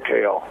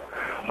whitetail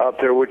up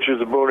there, which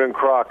is a Boone and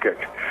Crockett.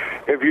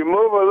 If you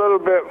move a little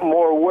bit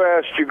more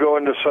west, you go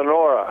into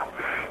Sonora.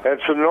 And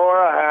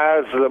Sonora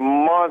has the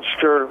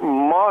monster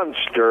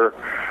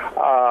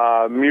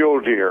mule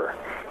deer.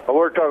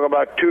 We're talking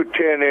about 2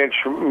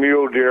 10-inch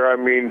mule deer.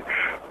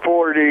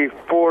 40,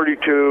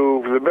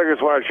 42, the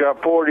biggest one I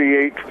shot,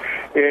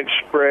 48-inch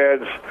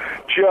spreads,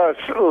 just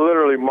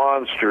literally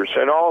monsters.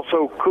 And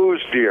also Coues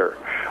deer.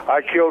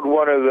 I killed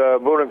one of the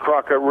Boone and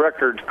Crockett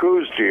record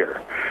Coues deer,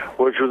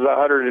 which was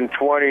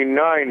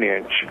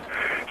 129-inch.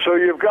 So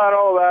you've got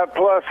all that,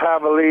 plus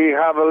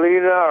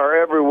javelina are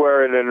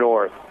everywhere in the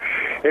north.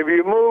 If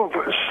you move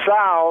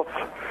south,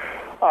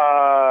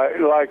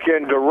 like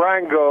in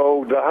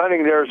Durango, the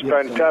hunting there is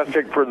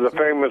fantastic for the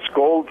famous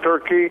gold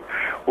turkey,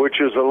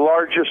 which is the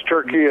largest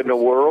turkey in the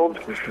world,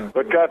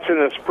 but that's in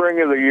the spring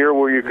of the year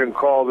where you can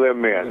call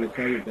them in.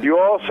 You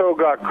also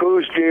got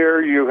Coues deer,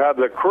 you have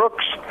the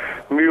Crooks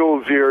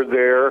mule deer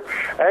there,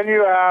 and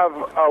you have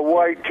a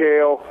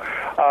whitetail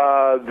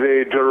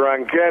the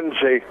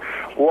Duranguense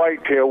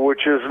whitetail,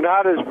 which is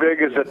not as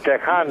big as a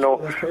Tejano,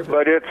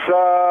 but it's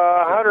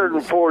a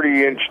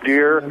 140-inch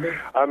deer.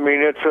 I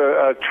mean, it's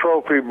a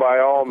trophy by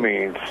all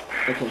means.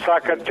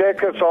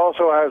 Zacatecas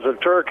also has a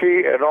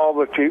turkey and all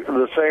the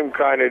same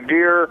kind of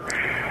deer.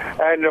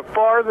 And the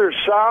farther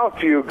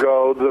south you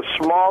go, the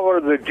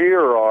smaller the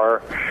deer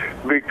are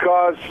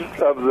because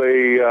of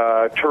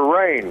the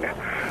terrain.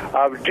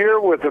 A deer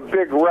with a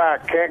big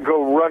rack can't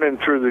go running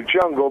through the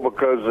jungle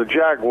because the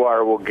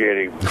jaguar will get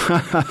him.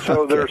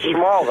 So they're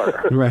smaller.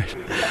 Right.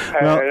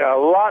 And a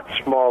lot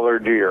smaller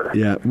deer.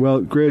 Yeah.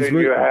 Well, Grizz, than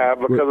you have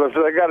because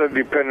they got to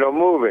depend on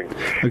moving.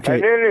 Okay.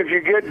 And then if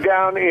you get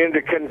down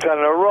into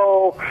Quintana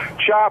Roo,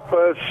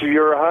 Chiapas,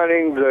 you're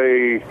hunting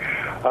the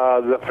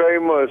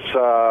famous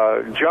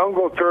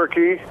jungle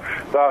turkey,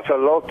 the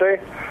ocelote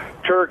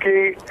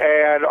turkey,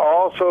 and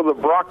also the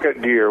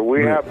brocket deer.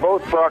 We have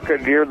both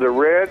brocket deer, the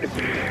red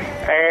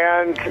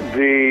and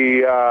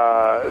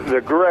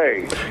the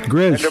gray.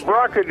 Grizz. And the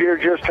brocket deer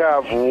just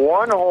have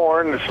one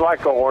horn. It's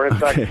like a horn.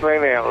 It's like a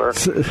snake antler,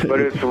 but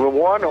it's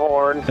one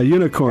horn. A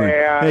unicorn.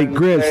 And hey,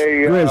 Grizz.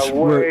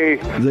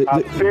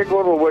 a big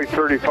one will weigh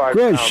 35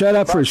 Grizz, pounds. shut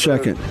up for a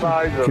second.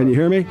 Can you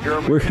hear me?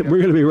 We're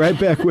going to be right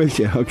back with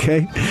you,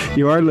 okay?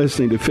 You are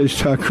listening to Fish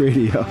Talk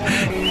Radio.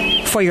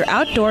 For your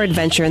outdoor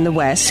adventure in the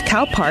West,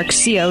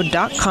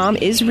 CalParksCO.com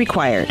is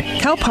required.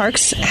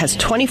 CalParks has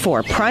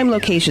 24 prime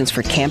locations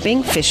for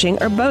camping, fishing,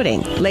 or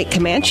boating. Lake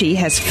Comanche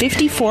has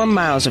 54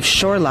 miles of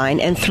shoreline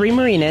and 3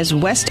 marinas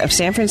west of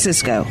San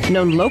Francisco,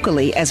 known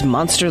locally as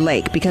Monster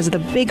Lake because of the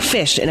big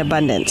fish in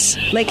abundance.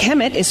 Lake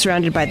Hemet is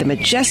surrounded by the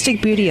majestic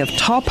beauty of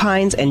tall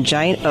pines and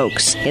giant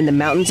oaks in the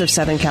mountains of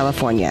Southern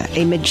California,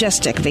 a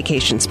majestic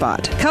vacation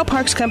spot.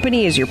 CalParks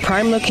Company is your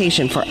prime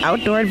location for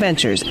outdoor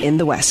adventures in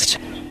the West.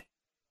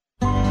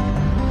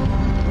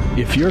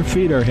 If your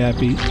feet are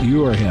happy,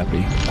 you are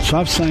happy.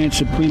 Soft Science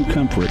Supreme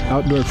Comfort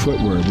outdoor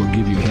footwear will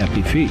give you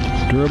happy feet.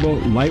 Durable,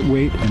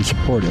 lightweight, and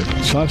supportive,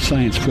 Soft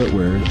Science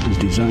footwear is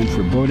designed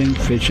for boating,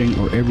 fishing,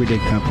 or everyday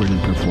comfort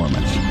and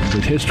performance.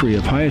 With history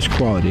of highest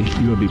quality,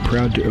 you will be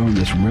proud to own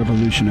this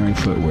revolutionary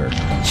footwear.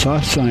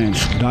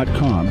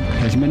 SoftScience.com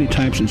has many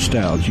types and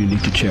styles you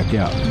need to check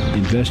out.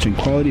 Invest in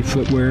quality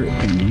footwear,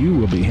 and you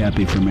will be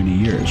happy for many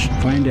years.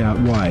 Find out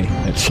why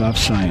at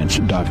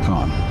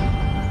SoftScience.com.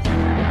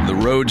 The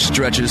road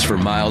stretches for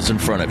miles in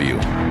front of you,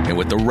 and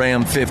with the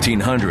Ram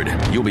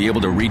 1500, you'll be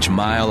able to reach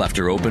mile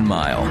after open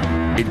mile.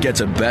 It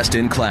gets a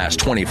best-in-class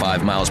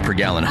 25 miles per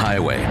gallon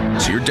highway,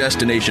 so your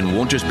destination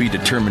won't just be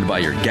determined by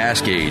your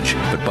gas gauge,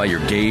 but by your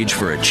gauge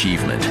for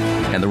achievement.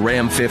 And the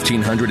Ram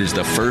 1500 is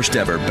the first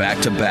ever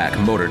back-to-back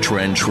Motor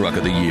Trend Truck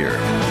of the Year.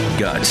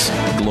 Guts,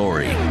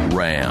 glory,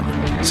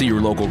 Ram. See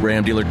your local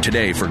Ram dealer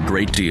today for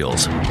great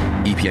deals.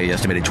 EPA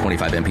estimated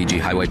 25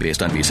 mpg highway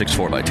based on V6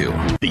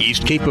 4x2. The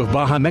East Cape of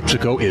Baja,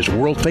 Mexico is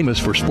world famous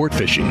for sport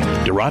fishing.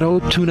 Dorado,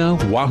 tuna,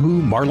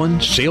 wahoo, marlin,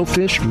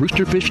 sailfish,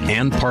 roosterfish,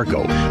 and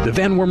pargo. The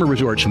Van Wormer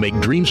Resorts make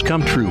dreams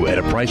come true at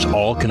a price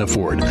all can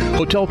afford.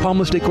 Hotel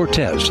Palmas de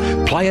Cortez,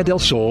 Playa del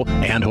Sol,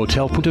 and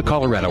Hotel Punta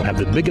Colorado have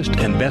the biggest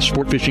and best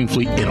sport fishing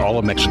fleet in all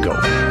of Mexico.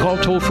 Call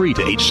toll-free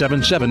to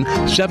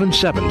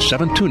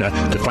 877-777-TUNA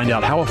to find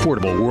out how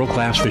affordable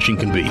world-class fishing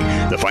can be.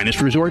 The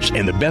finest resorts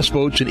and the best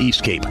boats in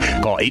East Cape.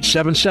 Call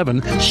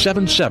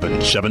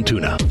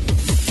 877-777-TUNA.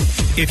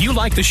 If you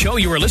like the show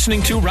you are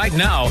listening to right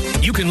now,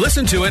 you can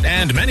listen to it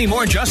and many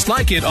more just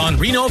like it on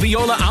Reno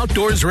Viola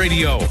Outdoors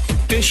Radio.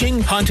 Fishing,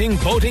 hunting,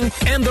 boating,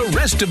 and the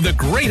rest of the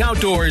great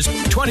outdoors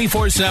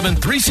 24/7,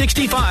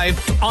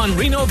 365 on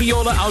Reno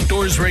Viola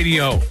Outdoors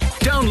Radio.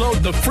 Download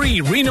the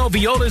free Reno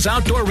Viola's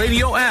Outdoor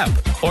Radio app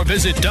or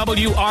visit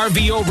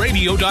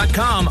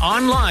WRVOradio.com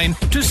online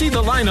to see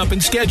the lineup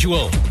and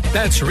schedule.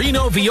 That's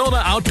Reno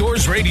Viola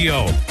Outdoors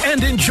Radio.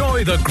 And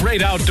enjoy the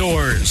great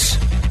outdoors.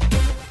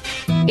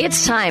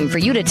 It's time for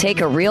you to take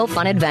a real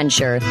fun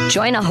adventure.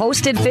 Join a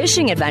hosted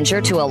fishing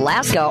adventure to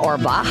Alaska or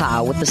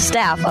Baja with the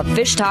staff of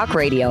Fish Talk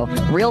Radio.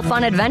 Real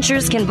Fun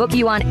Adventures can book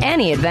you on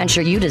any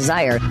adventure you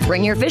desire.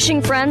 Bring your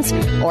fishing friends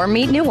or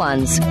meet new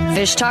ones.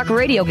 Fish Talk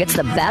Radio gets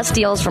the best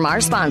deals from our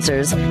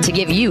sponsors to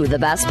give you the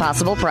best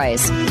possible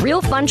price.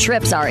 Real Fun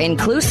trips are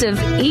inclusive,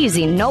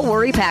 easy,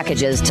 no-worry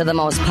packages to the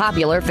most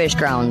popular fish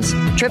grounds.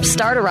 Trips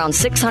start around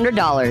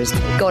 $600.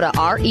 Go to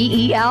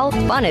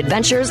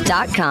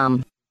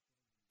REELFunadventures.com.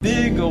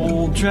 Big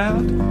old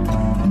trout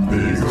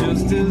is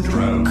just as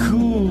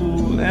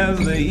cool as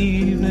the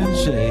evening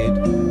shade.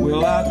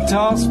 Well, I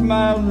toss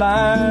my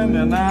line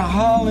and I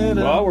haul it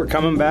up. Well, we're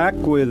coming back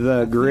with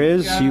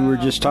Grizz. You were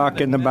just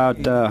talking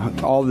about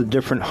all the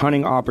different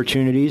hunting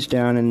opportunities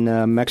down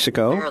in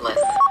Mexico.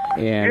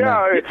 And,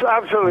 yeah, it's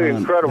absolutely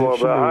incredible,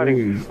 the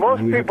hunting.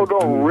 Most people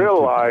don't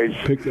realize,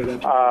 for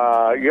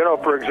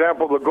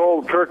example, the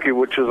gold turkey,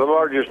 which is the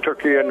largest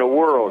turkey in the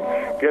world,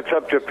 gets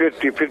up to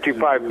 50,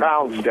 55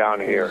 pounds down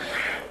here.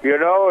 You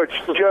know, it's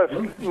just,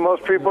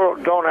 most people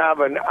don't have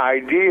an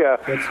idea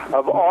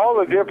of all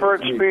the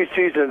different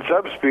species and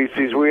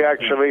subspecies we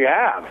actually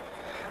have.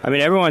 I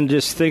mean, everyone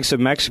just thinks of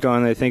Mexico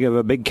and they think of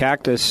a big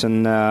cactus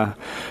and a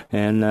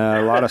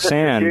lot of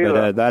sand,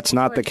 but that's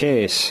not the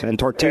case. And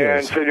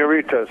tortillas. And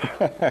senoritas.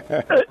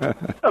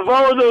 Of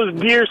all of those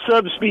deer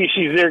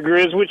subspecies there,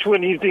 Grizz, which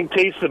one do you think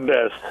tastes the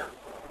best?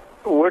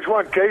 Which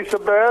one tastes the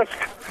best?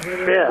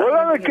 Yeah.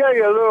 Well, let me tell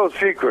you a little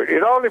secret.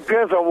 It all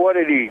depends on what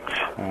it eats.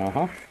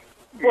 Uh-huh.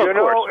 Well, you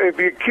know, if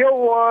you kill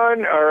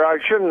one, or I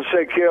shouldn't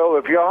say kill,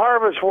 if you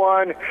harvest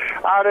one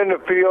out in the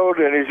field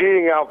and he's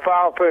eating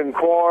alfalfa and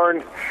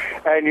corn,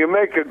 and you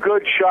make a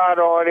good shot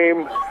on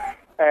him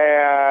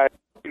and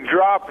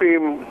drop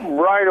him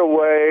right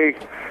away,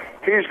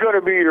 he's going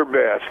to be your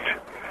best.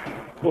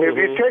 If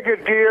you take a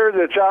deer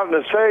that's out in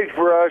the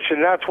sagebrush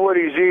and that's what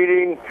he's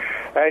eating,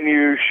 and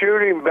you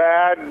shoot him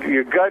bad,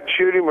 you gut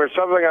shoot him or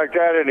something like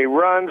that, and he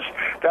runs,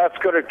 that's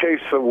going to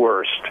taste the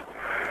worst.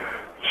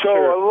 So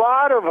a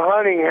lot of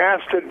hunting has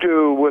to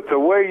do with the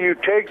way you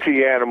take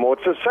the animal.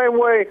 It's the same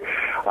way,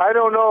 I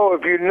don't know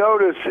if you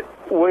notice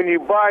when you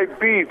buy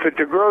beef at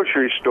the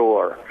grocery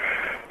store.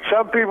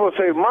 Some people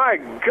say, my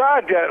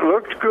God, that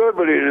looks good,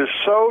 but it is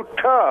so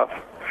tough.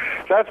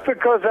 That's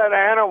because that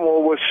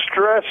animal was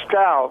stressed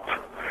out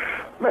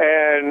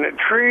and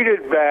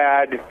treated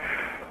bad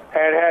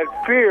and had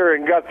fear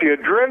and got the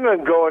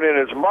adrenaline going in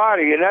its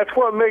body, and that's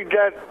what made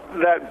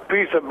that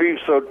piece of beef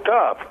so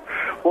tough.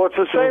 Well, it's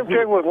the same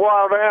thing with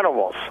wild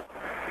animals.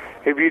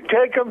 If you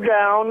take them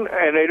down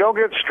and they don't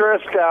get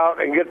stressed out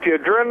and get the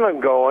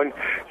adrenaline going,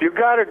 you've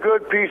got a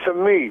good piece of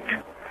meat.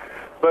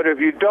 But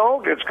if you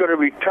don't, it's going to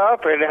be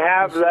tough and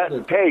have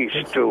that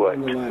taste to it.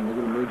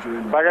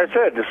 Like I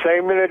said, the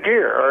same in a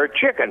deer or a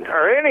chicken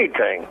or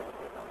anything.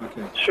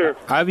 Okay. Sure.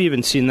 I've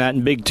even seen that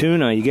in big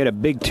tuna. You get a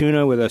big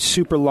tuna with a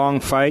super long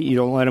fight. You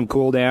don't let them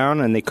cool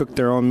down, and they cook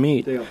their own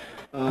meat. You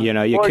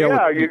know, you kill.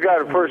 Yeah, you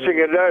got the first thing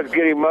it does,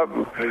 get him up,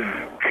 and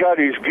cut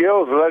his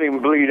gills, let him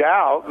bleed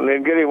out, and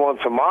then get him on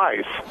some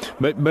ice.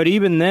 But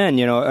even then,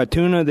 you know, a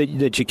tuna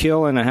that you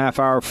kill in a half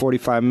hour,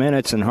 45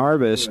 minutes, and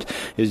harvest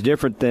is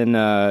different than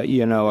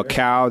you know, a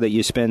cow that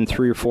you spend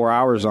 3 or 4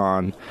 hours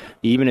on.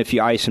 Even if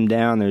you ice them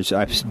down,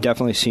 I've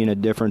definitely seen a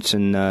difference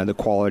in the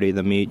quality of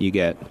the meat you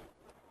get.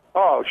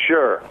 Oh,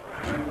 sure.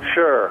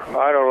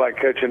 I don't like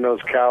catching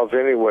those cows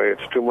anyway.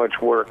 It's too much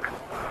work.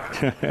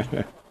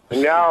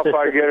 Now, if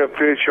I get a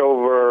fish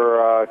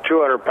over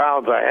 200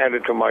 pounds, I hand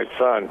it to my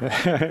son.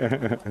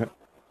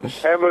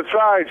 And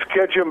besides,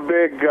 catching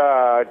big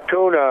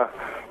tuna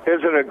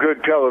isn't a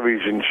good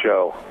television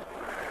show.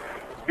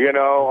 You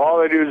know, all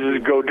they do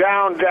is go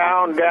down,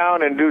 down,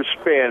 down, and do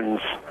spins.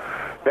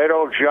 They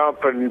don't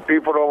jump, and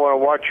people don't want to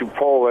watch you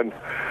pulling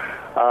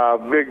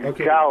big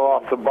cow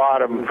off the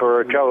bottom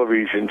for a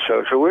television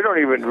show. So we don't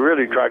even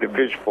really try to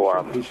fish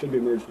for them. He should be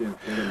merged in.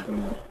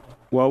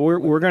 Well,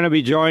 we're going to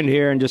be joined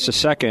here in just a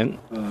second.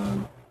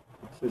 Okay,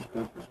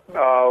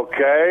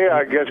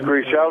 I guess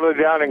Griselda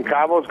down in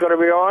Cabo's going to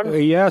be on?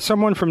 Yeah,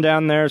 someone from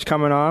down there is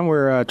coming on.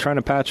 We're trying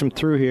to patch them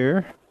through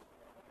here.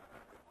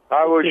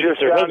 I was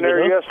just down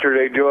there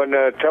yesterday doing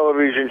a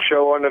television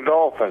show on the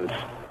Dolphins.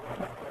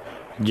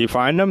 Did you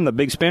find them, the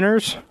big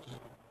spinners?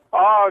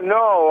 Oh,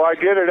 no, I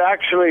did it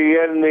actually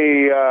in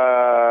the,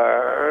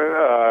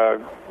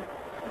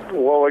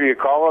 what do you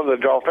call them, the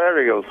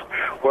Dolpharios,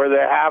 where they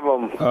have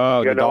them.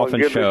 Oh, the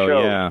Dolphin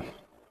show, yeah.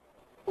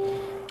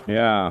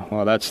 Yeah,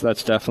 well, that's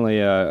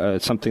definitely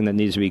something that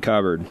needs to be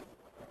covered.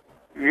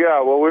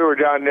 Yeah, well, we were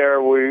down there,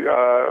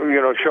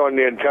 showing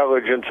the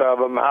intelligence of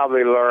them, how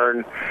they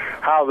learn,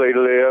 how they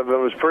live. It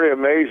was pretty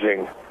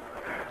amazing.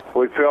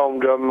 We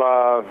filmed them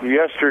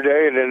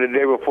yesterday, and then the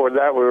day before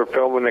that, we were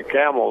filming the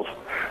camels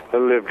that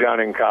live down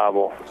in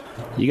Cabo.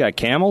 You got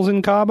camels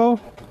in Cabo?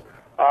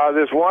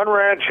 This one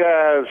ranch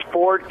has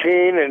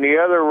 14, and the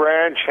other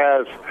ranch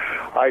has,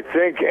 I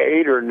think,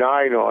 8 or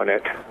 9 on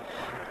it.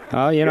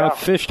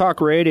 Fish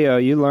Talk Radio,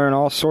 you learn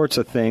all sorts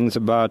of things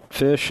about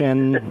fish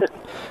and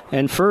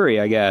furry,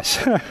 I guess.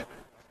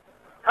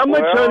 How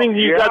much hunting do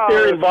you got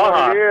there in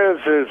Baja? What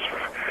it is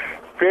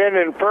fin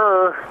and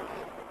fur.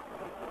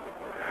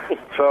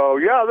 So,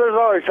 yeah, there's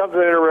always something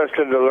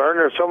interesting to learn.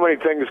 There's so many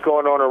things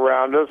going on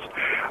around us.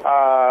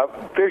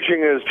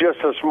 Fishing is just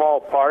a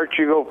small part.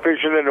 You go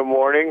fishing in the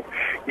morning,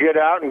 get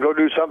out and go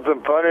do something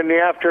fun in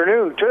the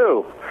afternoon,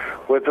 too,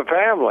 with the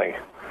family.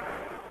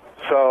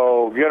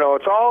 So,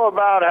 it's all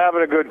about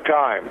having a good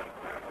time.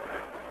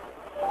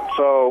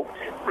 So,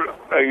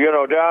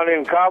 down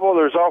in Cabo,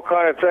 there's all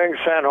kind of things,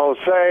 San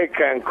Jose,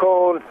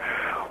 Cancun,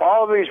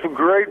 all these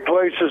great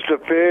places to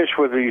fish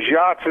with these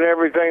yachts and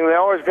everything. They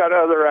always got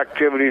other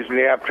activities in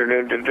the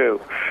afternoon to do.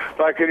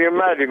 Like, can you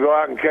imagine, go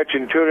out and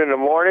catching tuna in the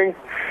morning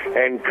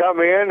and come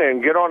in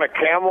and get on a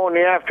camel in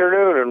the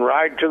afternoon and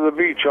ride to the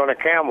beach on a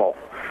camel.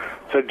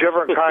 It's a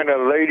different kind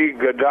of Lady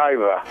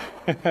Godiva.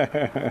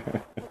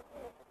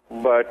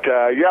 But,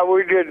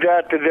 we did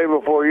that the day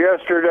before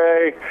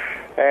yesterday.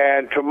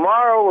 And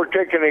tomorrow we're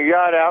taking a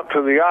yacht out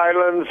to the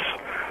islands,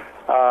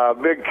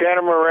 big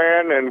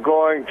catamaran, and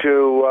going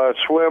to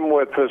swim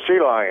with the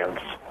sea lions.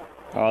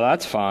 Oh,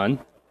 that's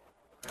fun.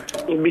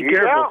 Be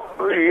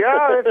careful.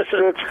 Yeah,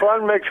 it's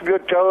fun. Makes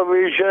good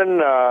television.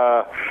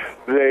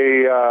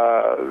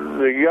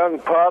 The young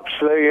pups,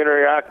 they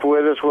interact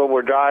with us when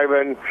we're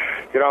diving.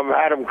 You know, I've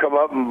had them come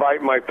up and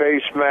bite my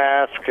face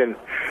mask, and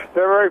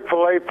they're very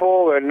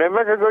playful, and they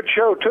make a good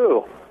show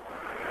too.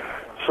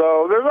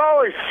 So there's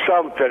always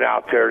something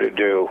out there to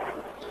do.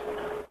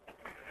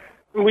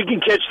 We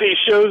can catch these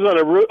shows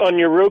on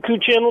your Roku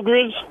channel,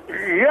 Grizz?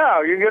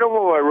 Yeah, you get them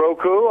on my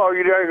Roku. All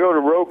you gotta go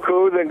to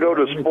Roku, then go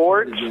to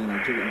sports,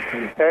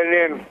 and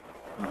then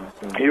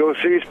you'll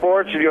see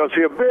sports, and you'll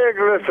see a big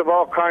list of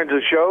all kinds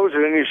of shows,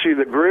 and then you see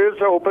the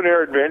Grizz Open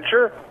Air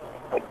Adventure.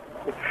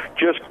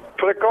 Just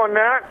click on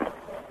that.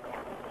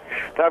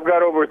 I've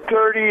got over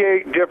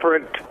 38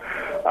 different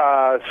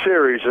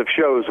series of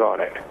shows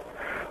on it.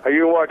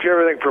 You can watch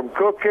everything from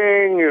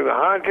cooking,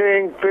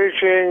 hunting,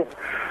 fishing,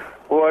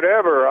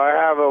 whatever. I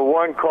have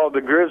one called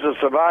the Grizz of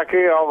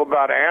Savaki, all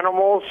about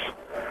animals,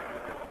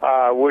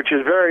 which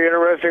is very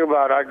interesting.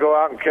 I go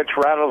out and catch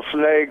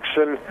rattlesnakes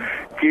and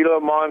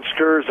Gila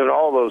monsters and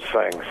all those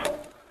things.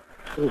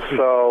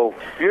 So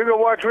you can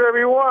watch whatever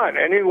you want,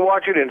 and you can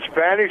watch it in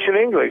Spanish and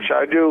English.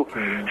 I do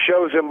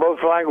shows in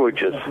both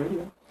languages.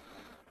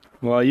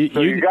 Well, you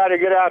got to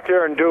get out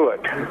there and do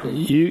it.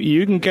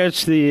 You can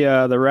catch the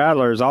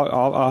rattlers.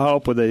 I'll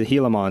help with the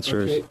Gila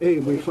monsters. Hey,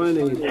 we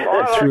finally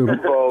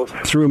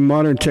through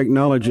modern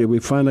technology, we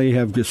finally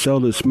have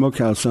Griselda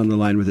Smokehouse on the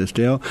line with us.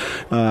 Dale,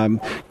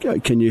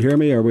 can you hear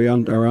me? Are we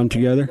on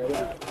together?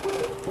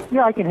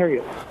 Yeah, I can hear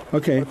you.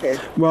 Okay.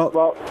 Well,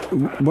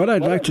 what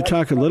I'd like to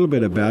talk a little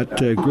bit about,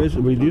 Grizz,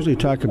 we usually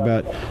talk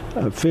about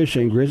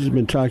fishing. Grizz has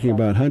been talking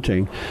about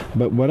hunting,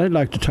 but what I'd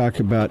like to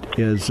talk about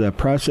is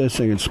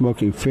processing and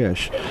smoking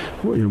fish.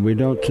 We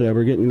don't.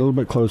 We're getting a little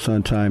bit close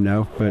on time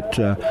now, but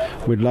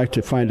we'd like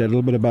to find out a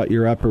little bit about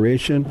your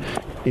operation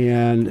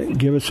and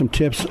give us some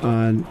tips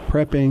on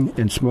prepping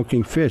and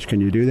smoking fish. Can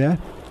you do that?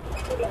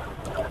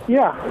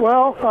 Yeah.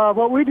 Well,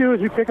 what we do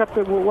is we pick up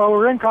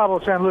we're in Cabo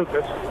San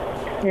Lucas.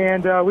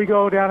 And we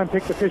go down and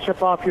pick the fish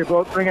up off your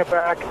boat, bring it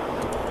back,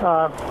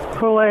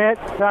 fillet it,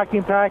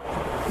 vacuum pack,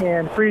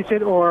 and freeze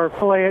it, or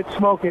fillet it,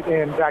 smoke it,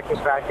 and vacuum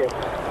pack it.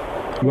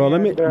 Well,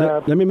 let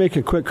me make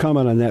a quick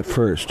comment on that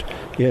first.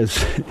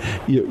 Is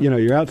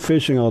you're out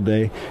fishing all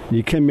day,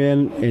 you come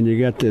in and you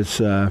got this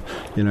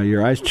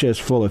your ice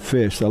chest full of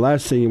fish. The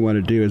last thing you want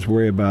to do is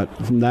worry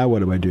about, now what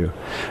do I do?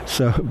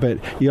 So, but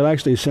you'll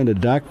actually send a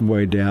dock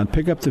boy down,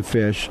 pick up the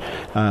fish,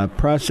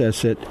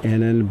 process it,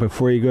 and then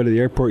before you go to the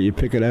airport, you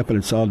pick it up and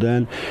it's all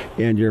done.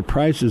 And your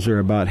prices are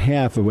about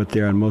half of what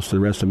they are in most of the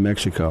rest of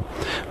Mexico.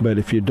 But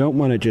if you don't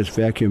want it just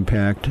vacuum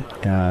packed,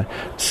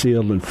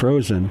 sealed, and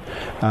frozen,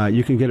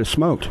 you can get it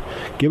smoked.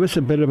 Give us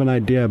a bit of an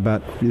idea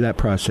about that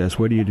process.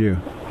 What do you do?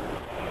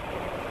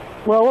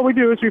 Well, what we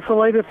do is we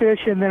fillet the fish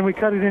and then we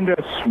cut it into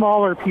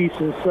smaller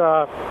pieces,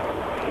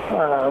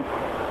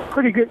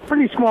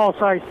 pretty small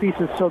sized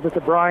pieces, so that the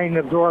brine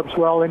absorbs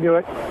well into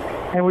it.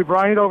 And we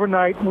brine it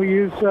overnight. We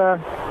use a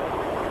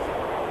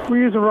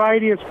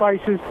variety of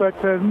spices, but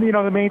the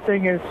main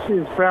thing is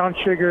brown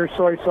sugar,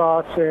 soy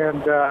sauce,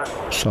 and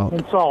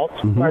salt.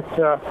 Mm-hmm.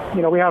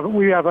 But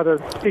we have other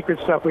secret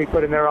stuff we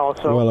put in there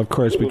also. Well, of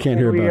course, we can't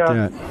hear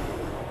about that.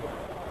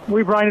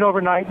 We brine it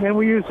overnight, and then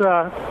we use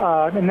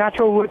a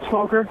natural wood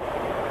smoker,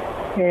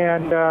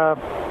 and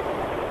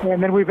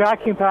then we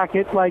vacuum pack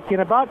it like in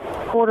about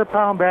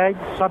quarter-pound bags,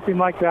 something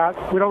like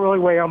that. We don't really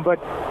weigh them, but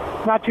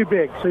not too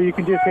big, so you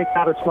can just take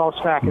out a small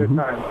stack at a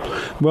time.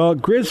 Well,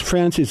 Grizz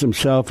fancies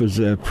himself as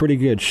a pretty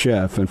good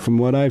chef, and from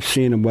what I've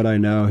seen and what I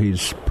know,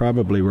 he's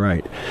probably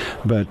right.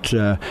 But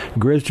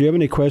Grizz, do you have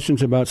any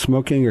questions about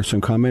smoking or some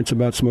comments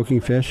about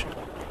smoking fish?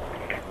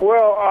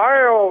 Well,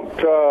 I don't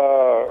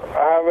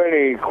have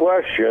any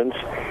questions.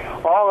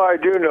 All I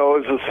do know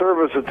is the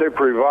service that they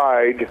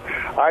provide.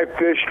 I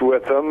fished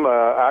with them,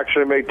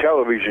 actually made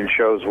television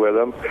shows with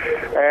them.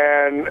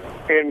 And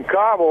in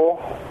Cabo,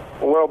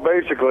 well,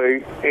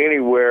 basically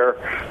anywhere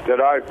that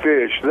I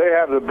fish, they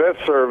have the best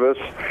service,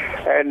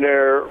 and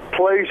their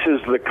place is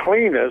the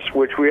cleanest,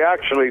 which we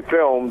actually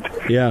filmed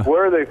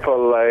where they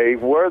fillet,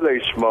 where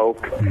they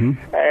smoke.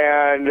 Mm-hmm.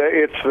 And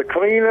it's the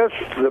cleanest,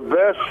 the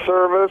best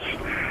service,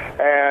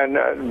 and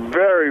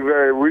very,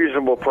 very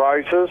reasonable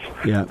prices.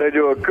 Yeah. They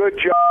do a good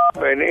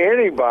job, and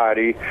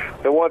anybody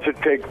that wants to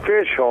take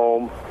fish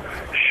home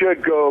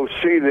should go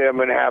see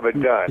them and have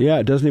it done. Yeah,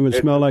 it doesn't even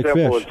smell like fish.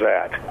 It's as simple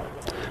as that.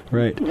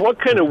 Right. What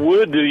kind of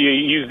wood do you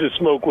use to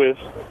smoke with?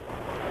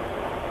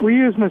 We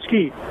use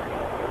mesquite.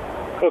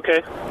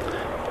 Okay.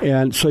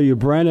 And so you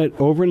brine it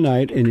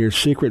overnight in your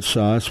secret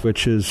sauce,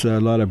 which is a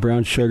lot of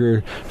brown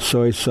sugar,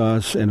 soy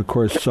sauce, and, of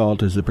course,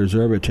 salt as the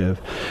preservative.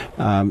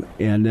 And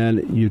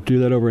then you do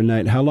that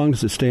overnight. How long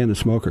does it stay in the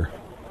smoker?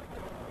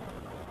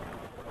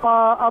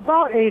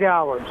 About 8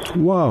 hours.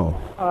 Whoa.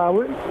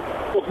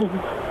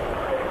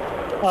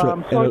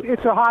 So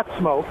it's a hot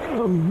smoke,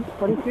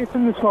 but it's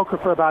in the smoker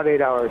for about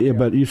 8 hours. Yeah,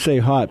 but you say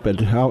hot, but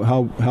how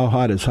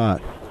hot is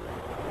hot?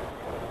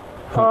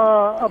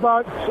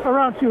 About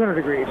around 200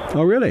 degrees.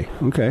 Oh, really?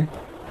 Okay.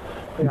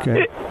 Yeah.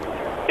 Okay.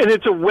 And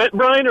it's a wet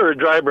brine or a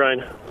dry brine?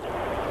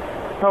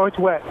 Oh, it's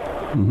wet.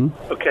 Mm-hmm.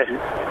 Okay.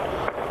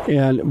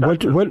 And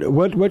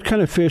what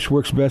kind of fish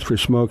works best for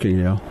smoking,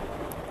 Yale?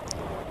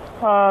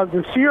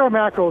 The Sierra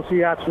mackerel is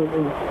the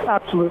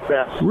absolute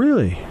best.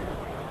 Really?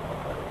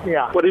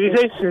 Yeah. What did you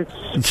say?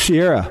 It's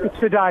Sierra. It's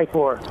to die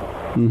for.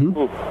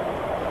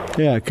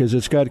 Mm-hmm. Yeah, because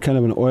it's got kind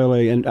of an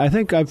oily, and I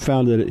think I've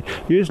found that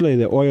usually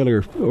the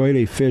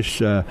oily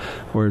fish, or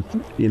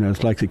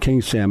it's like the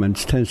king salmon,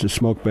 tends to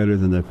smoke better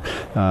than the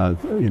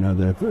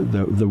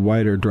the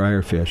whiter,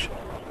 drier fish.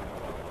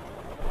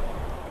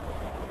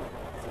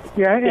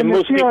 Yeah, and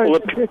most Sierra,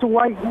 people it's a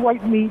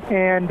white meat,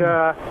 and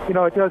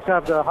it does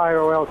have the higher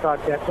oil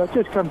content, so it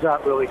just comes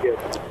out really good.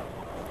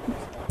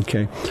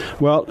 Okay,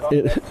 well,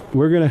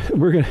 we're gonna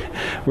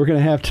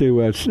have to.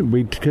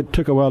 We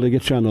took a while to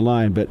get you on the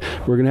line, but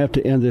we're gonna have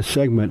to end this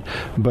segment.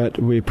 But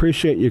we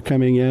appreciate you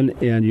coming in,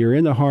 and you're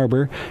in the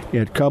harbor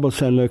at Cabo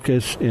San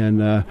Lucas.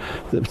 And the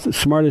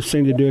smartest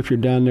thing to do if you're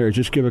down there is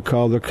just give a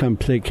call. They'll come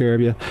take care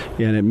of you,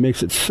 and it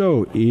makes it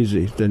so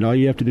easy. Then all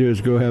you have to do is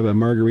go have a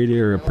margarita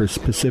or a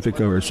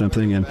Pacifico or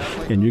something, and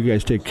you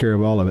guys take care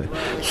of all of it.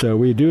 So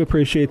we do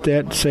appreciate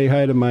that. Say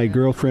hi to my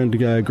girlfriend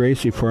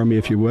Gracie for me,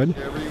 if you would.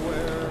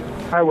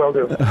 I will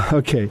do.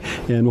 Okay,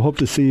 and we'll hope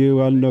to see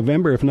you on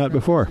November, if not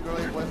before.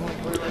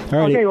 All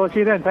right. Okay, we'll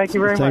see you then. Thank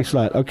you very much. Thanks a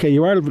lot. Okay,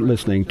 you are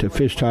listening to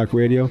Fish Talk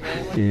Radio,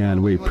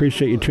 and we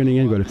appreciate you tuning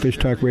in. Go to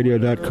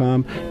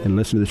fishtalkradio.com and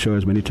listen to the show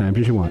as many times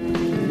as you want.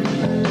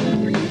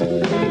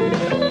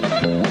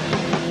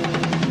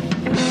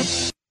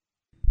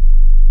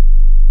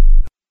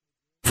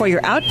 For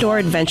your outdoor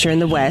adventure in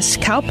the West,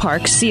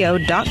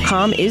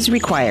 CalParksCO.com is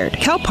required.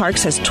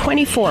 CalParks has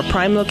 24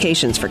 prime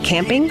locations for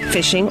camping,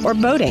 fishing, or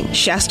boating.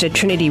 Shasta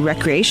Trinity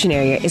Recreation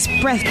Area is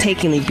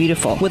breathtakingly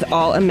beautiful with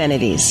all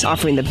amenities,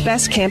 offering the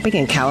best camping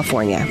in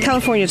California.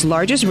 California's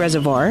largest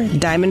reservoir,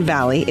 Diamond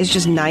Valley, is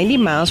just 90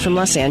 miles from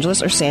Los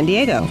Angeles or San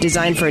Diego,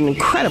 designed for an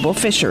incredible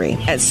fishery.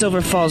 At Silver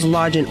Falls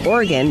Lodge in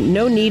Oregon,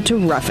 no need to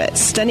rough it.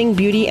 Stunning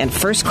beauty and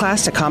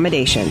first-class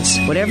accommodations.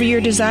 Whatever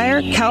your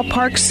desire,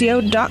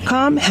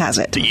 CalParksCO.com has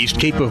it. The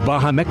East Cape of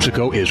Baja,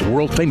 Mexico is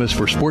world famous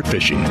for sport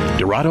fishing.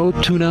 Dorado,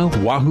 tuna,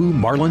 wahoo,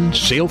 marlin,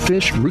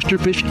 sailfish,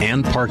 roosterfish,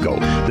 and pargo.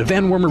 The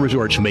Van Wormer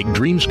resorts make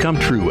dreams come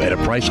true at a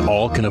price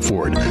all can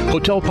afford.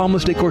 Hotel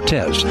Palmas de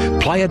Cortez,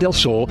 Playa del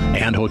Sol,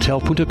 and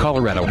Hotel Punta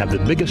Colorado have the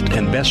biggest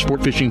and best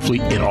sport fishing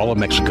fleet in all of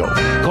Mexico.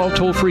 Call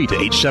toll-free to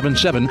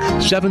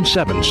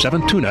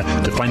 877-777-TUNA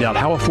to find out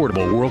how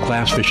affordable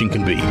world-class fishing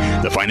can be.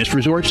 The finest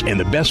resorts and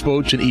the best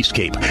boats in East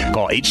Cape.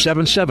 Call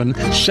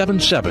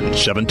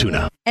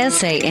 877-777-TUNA.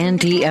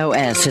 Sandos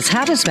is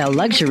how to spell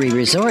luxury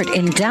resort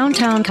in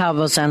downtown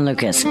Cabo San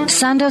Lucas.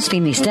 Sandos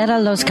Finisterra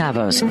Los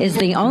Cabos is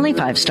the only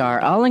 5-star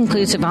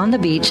all-inclusive on the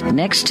beach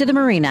next to the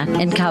marina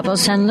in Cabo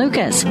San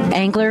Lucas.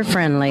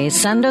 Angler-friendly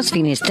Sandos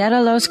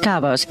Finisterra Los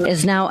Cabos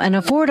is now an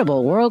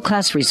affordable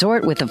world-class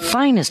resort with the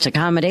finest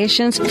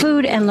accommodations,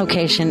 food, and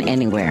location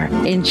anywhere.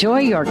 Enjoy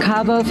your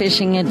Cabo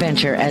fishing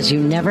adventure as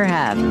you never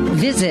have.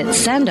 Visit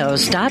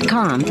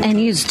sandos.com and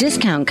use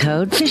discount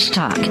code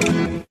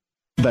FISHTALK.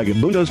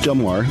 Vagabundos Del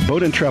Mar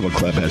Boat and Travel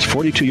Club has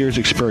 42 years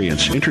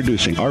experience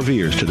introducing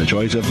RVers to the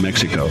joys of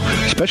Mexico.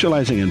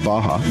 Specializing in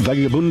Baja,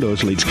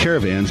 Vagabundos leads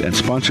caravans and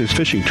sponsors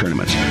fishing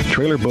tournaments,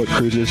 trailer boat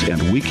cruises,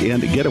 and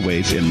weekend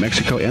getaways in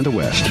Mexico and the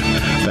West.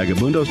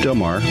 Vagabundos Del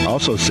Mar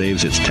also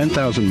saves its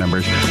 10,000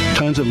 members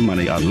tons of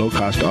money on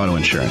low-cost auto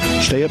insurance.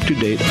 Stay up to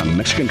date on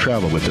Mexican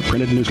travel with the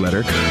printed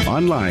newsletter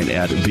online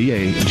at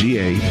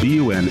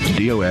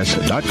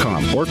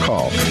vagabundos.com or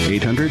call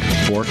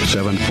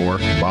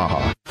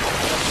 800-474-BAJA.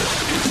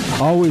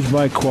 Always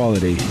buy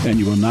quality, and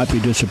you will not be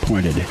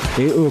disappointed.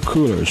 AO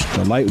Coolers,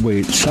 the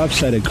lightweight,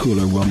 soft-sided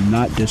cooler, will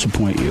not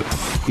disappoint you.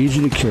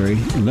 Easy to carry,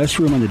 less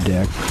room on the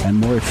deck, and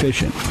more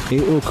efficient.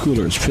 AO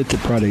Coolers fit the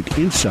product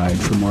inside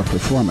for more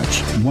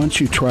performance.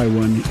 Once you try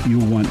one,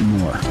 you'll want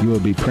more. You will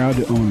be proud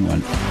to own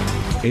one.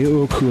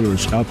 AO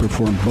Coolers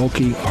outperform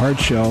bulky, hard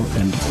shell,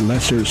 and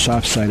lesser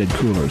soft-sided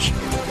coolers.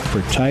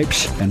 For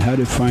types and how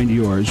to find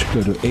yours,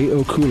 go to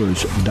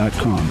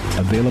aocoolers.com.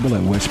 Available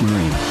at West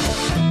Marine.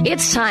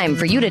 It's time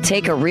for you to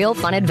take a real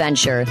fun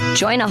adventure.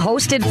 Join a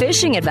hosted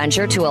fishing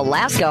adventure to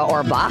Alaska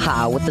or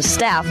Baja with the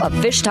staff of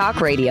Fish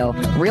Talk Radio.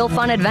 Real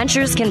Fun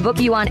Adventures can book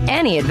you on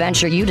any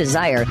adventure you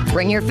desire.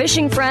 Bring your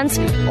fishing friends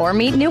or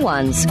meet new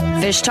ones.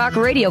 Fish Talk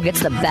Radio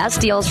gets the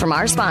best deals from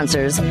our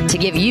sponsors to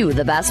give you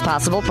the best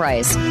possible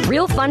price.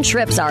 Real Fun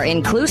trips are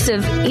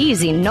inclusive,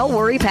 easy,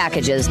 no-worry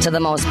packages to the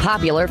most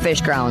popular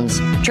fish grounds.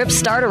 Trips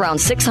start around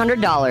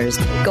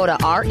 $600. Go to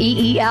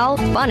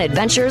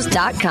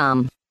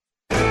REELfunadventures.com.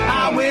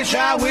 I wish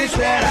that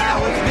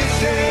I was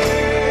fishing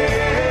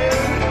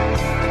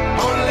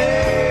on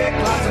Lake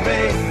Placid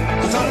Bay.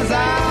 The sun is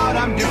out,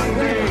 I'm doing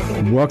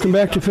great. Welcome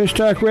back to Fish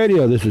Talk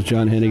Radio. This is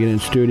John Hennigan in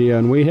studio,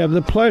 and we have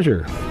the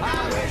pleasure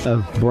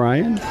of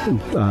Brian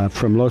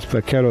from Los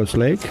Vaqueros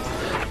Lake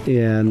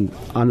and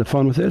on the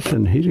phone with us,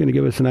 and he's going to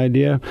give us an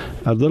idea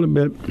a little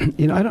bit.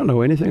 I don't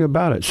know anything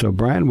about it. So,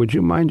 Brian, would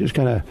you mind just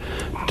kind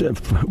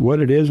of what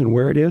it is and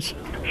where it is?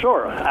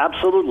 Sure,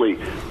 absolutely.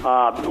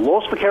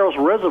 Los Vaqueros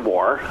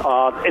Reservoir,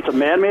 it's a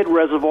man-made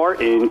reservoir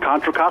in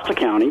Contra Costa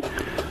County.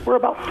 We're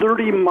about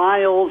 30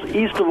 miles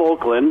east of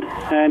Oakland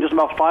and just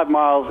about 5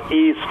 miles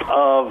east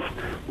of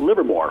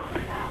Livermore.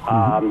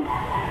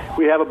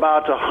 We have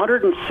about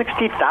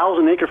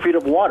 160,000 acre-feet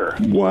of water.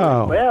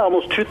 Wow. Yeah,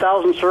 almost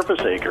 2,000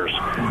 surface acres.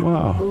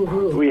 Wow.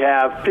 We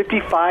have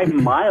 55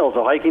 miles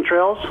of hiking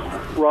trails,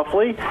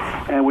 roughly,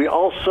 and we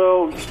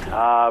also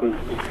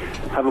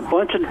have a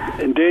bunch of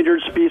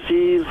endangered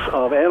species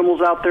of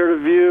animals out there to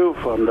view,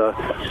 from the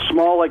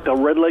small, like the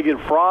red-legged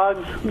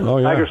frogs,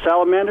 tiger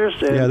salamanders.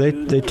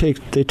 And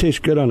they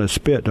taste good on a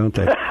spit, don't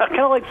they?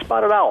 kind of like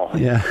spotted owl.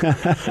 Yeah.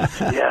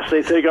 Yes,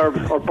 they take our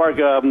park.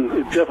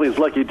 It definitely is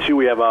lucky too.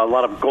 We have a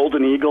lot of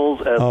golden eagles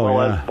as well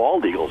as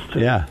bald eagles too.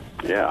 Yeah.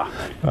 Yeah.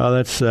 Well,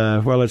 that's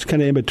it's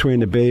kind of in between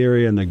the Bay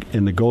Area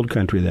and the Gold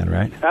Country, then,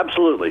 right?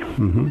 Absolutely.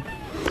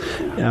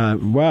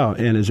 Mm-hmm. Wow.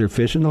 And is there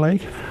fish in the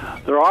lake?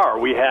 There are.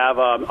 We have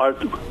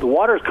the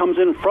water comes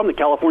in from the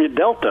California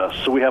Delta,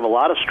 so we have a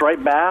lot of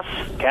striped bass,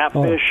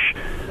 catfish,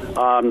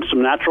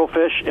 some natural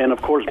fish, and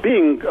of course,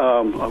 being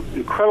an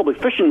incredibly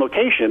fishing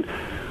location,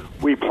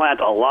 we plant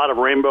a lot of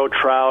rainbow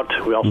trout.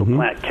 We also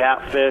plant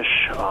catfish,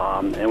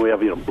 and we have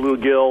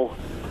bluegill,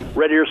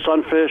 red ear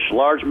sunfish,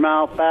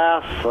 largemouth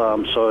bass.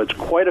 So it's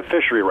quite a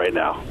fishery right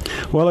now.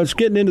 Well, it's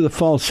getting into the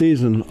fall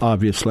season,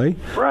 obviously.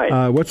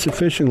 Right. What's the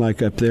fishing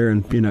like up there?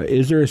 And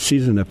is there a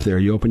season up there?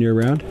 You open year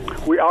round?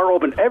 We are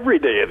open every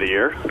day of the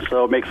year,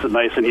 so it makes it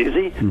nice and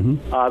easy.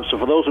 So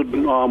for those who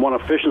want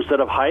to fish instead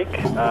of hike,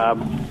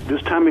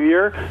 this time of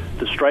year,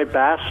 the striped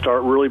bass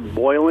start really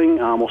boiling.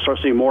 We'll start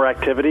seeing more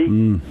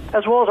activity,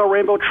 as well as our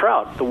rainbow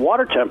trout. The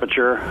water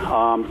temperature,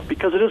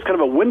 because it is kind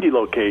of a windy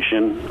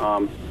location,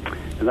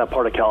 in that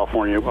part of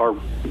California, our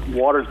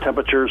water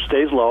temperature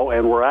stays low,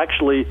 and we're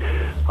actually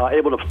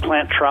able to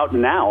plant trout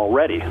now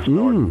already.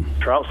 So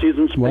trout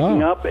season's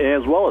picking up,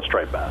 as well as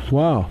striped bass.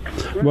 Wow.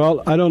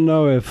 Well, I don't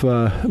know if,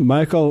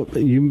 Michael,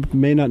 you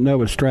may not know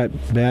what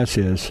striped bass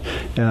is.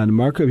 And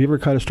Marco, have you ever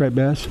caught a striped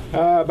bass?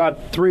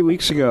 About 3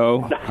 weeks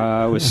ago,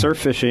 I was surf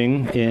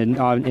fishing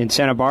in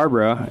Santa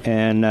Barbara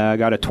and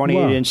got a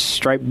 28-inch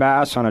striped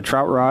bass on a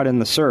trout rod in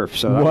the surf.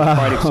 So that was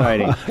quite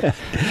exciting.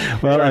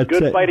 Well, they're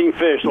good fighting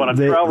fish. So on a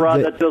trout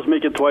rod, that does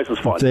make it twice as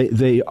fun.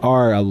 They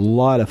are a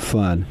lot of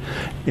fun.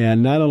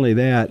 And not only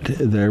that,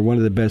 they're one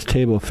of the best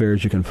table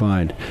fares you can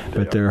find.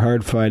 But they're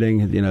hard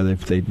fighting.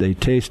 They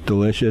taste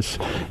delicious,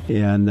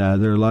 and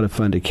they're a lot of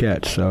fun to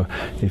catch. So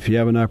if you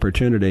have an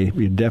opportunity,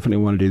 you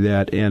definitely want to do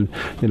that. And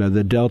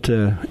the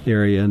Delta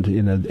area and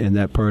in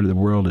that part of the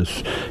world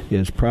is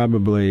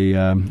probably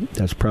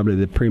that's probably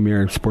the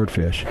premier sport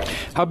fish.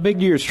 How big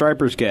do your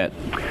stripers get?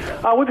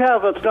 It's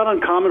not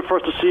uncommon for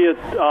us to see it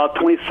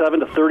 27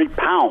 to 30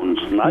 pounds,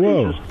 not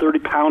even just 30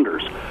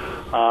 pounders.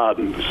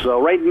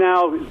 So right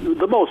now,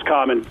 the most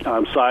common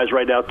size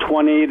right now,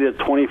 20 to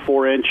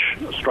 24-inch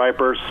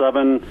striper,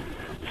 5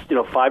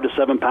 to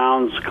 7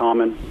 pounds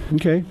common.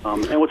 Okay.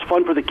 And what's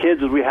fun for the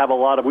kids is we have a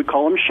lot of, we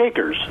call them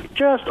shakers,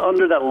 just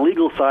under that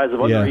legal size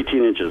of under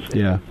 18 inches.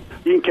 Yeah.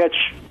 You can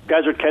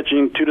guys are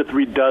catching 2 to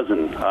 3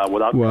 dozen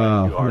without.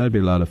 Wow, that'd be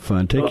a lot of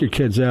fun. Take your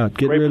kids out.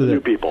 Get rid of the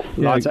new people.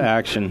 Lots of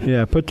action.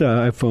 Yeah, put the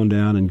iPhone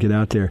down and get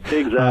out there.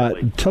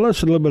 Exactly. Tell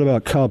us a little bit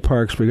about Cal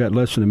Parks. We got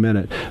less than a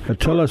minute.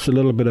 Tell us a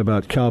little bit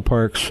about Cal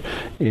Parks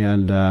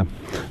and how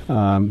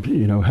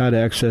to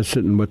access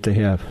it and what they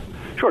have.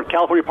 Sure.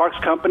 California Parks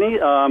Company,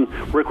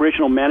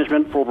 recreational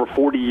management for over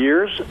 40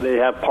 years. They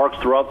have parks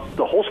throughout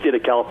the whole state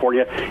of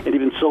California and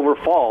even Silver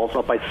Falls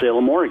up by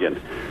Salem,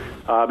 Oregon.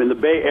 In the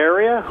Bay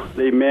Area,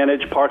 they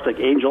manage parks like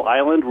Angel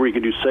Island, where you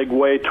can do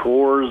Segway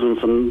tours and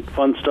some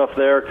fun stuff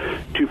there.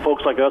 To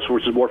folks like us,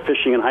 which is more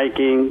fishing and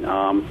hiking.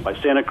 By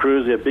Santa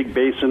Cruz, they have Big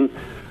Basin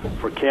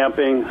for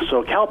camping.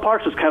 So Cal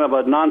Parks is kind of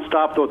a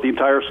nonstop throughout the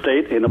entire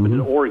state and up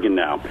into Oregon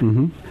now.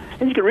 And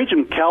you can reach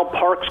them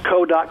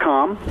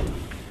calparksco.com.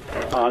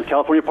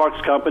 California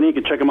Parks Company. You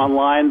can check them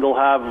online. They'll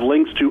have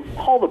links to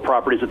all the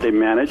properties that they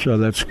manage. So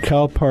that's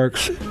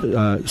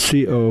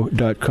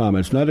calparksco.com.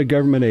 It's not a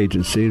government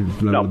agency.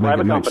 No,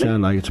 private company.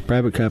 Sound like it's a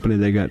private company.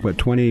 They got,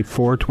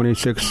 24,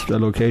 26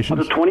 locations?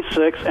 Up to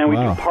 26, and we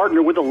can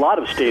partner with a lot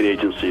of state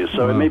agencies.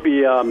 So it may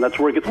be, that's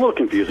where it gets a little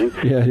confusing.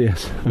 Yeah, it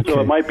is. Okay. So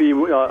it might be,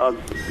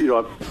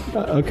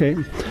 okay.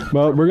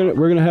 Well,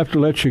 we're gonna have to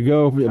let you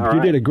go.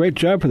 You did a great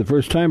job for the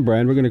first time,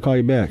 Brian. We're going to call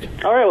you back.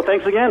 All right. Well,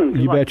 thanks again.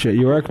 You betcha.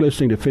 You are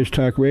listening to Fish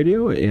Talk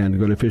Radio, and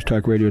go to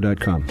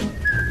fishtalkradio.com.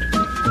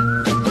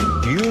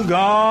 You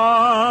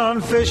gone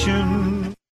fishing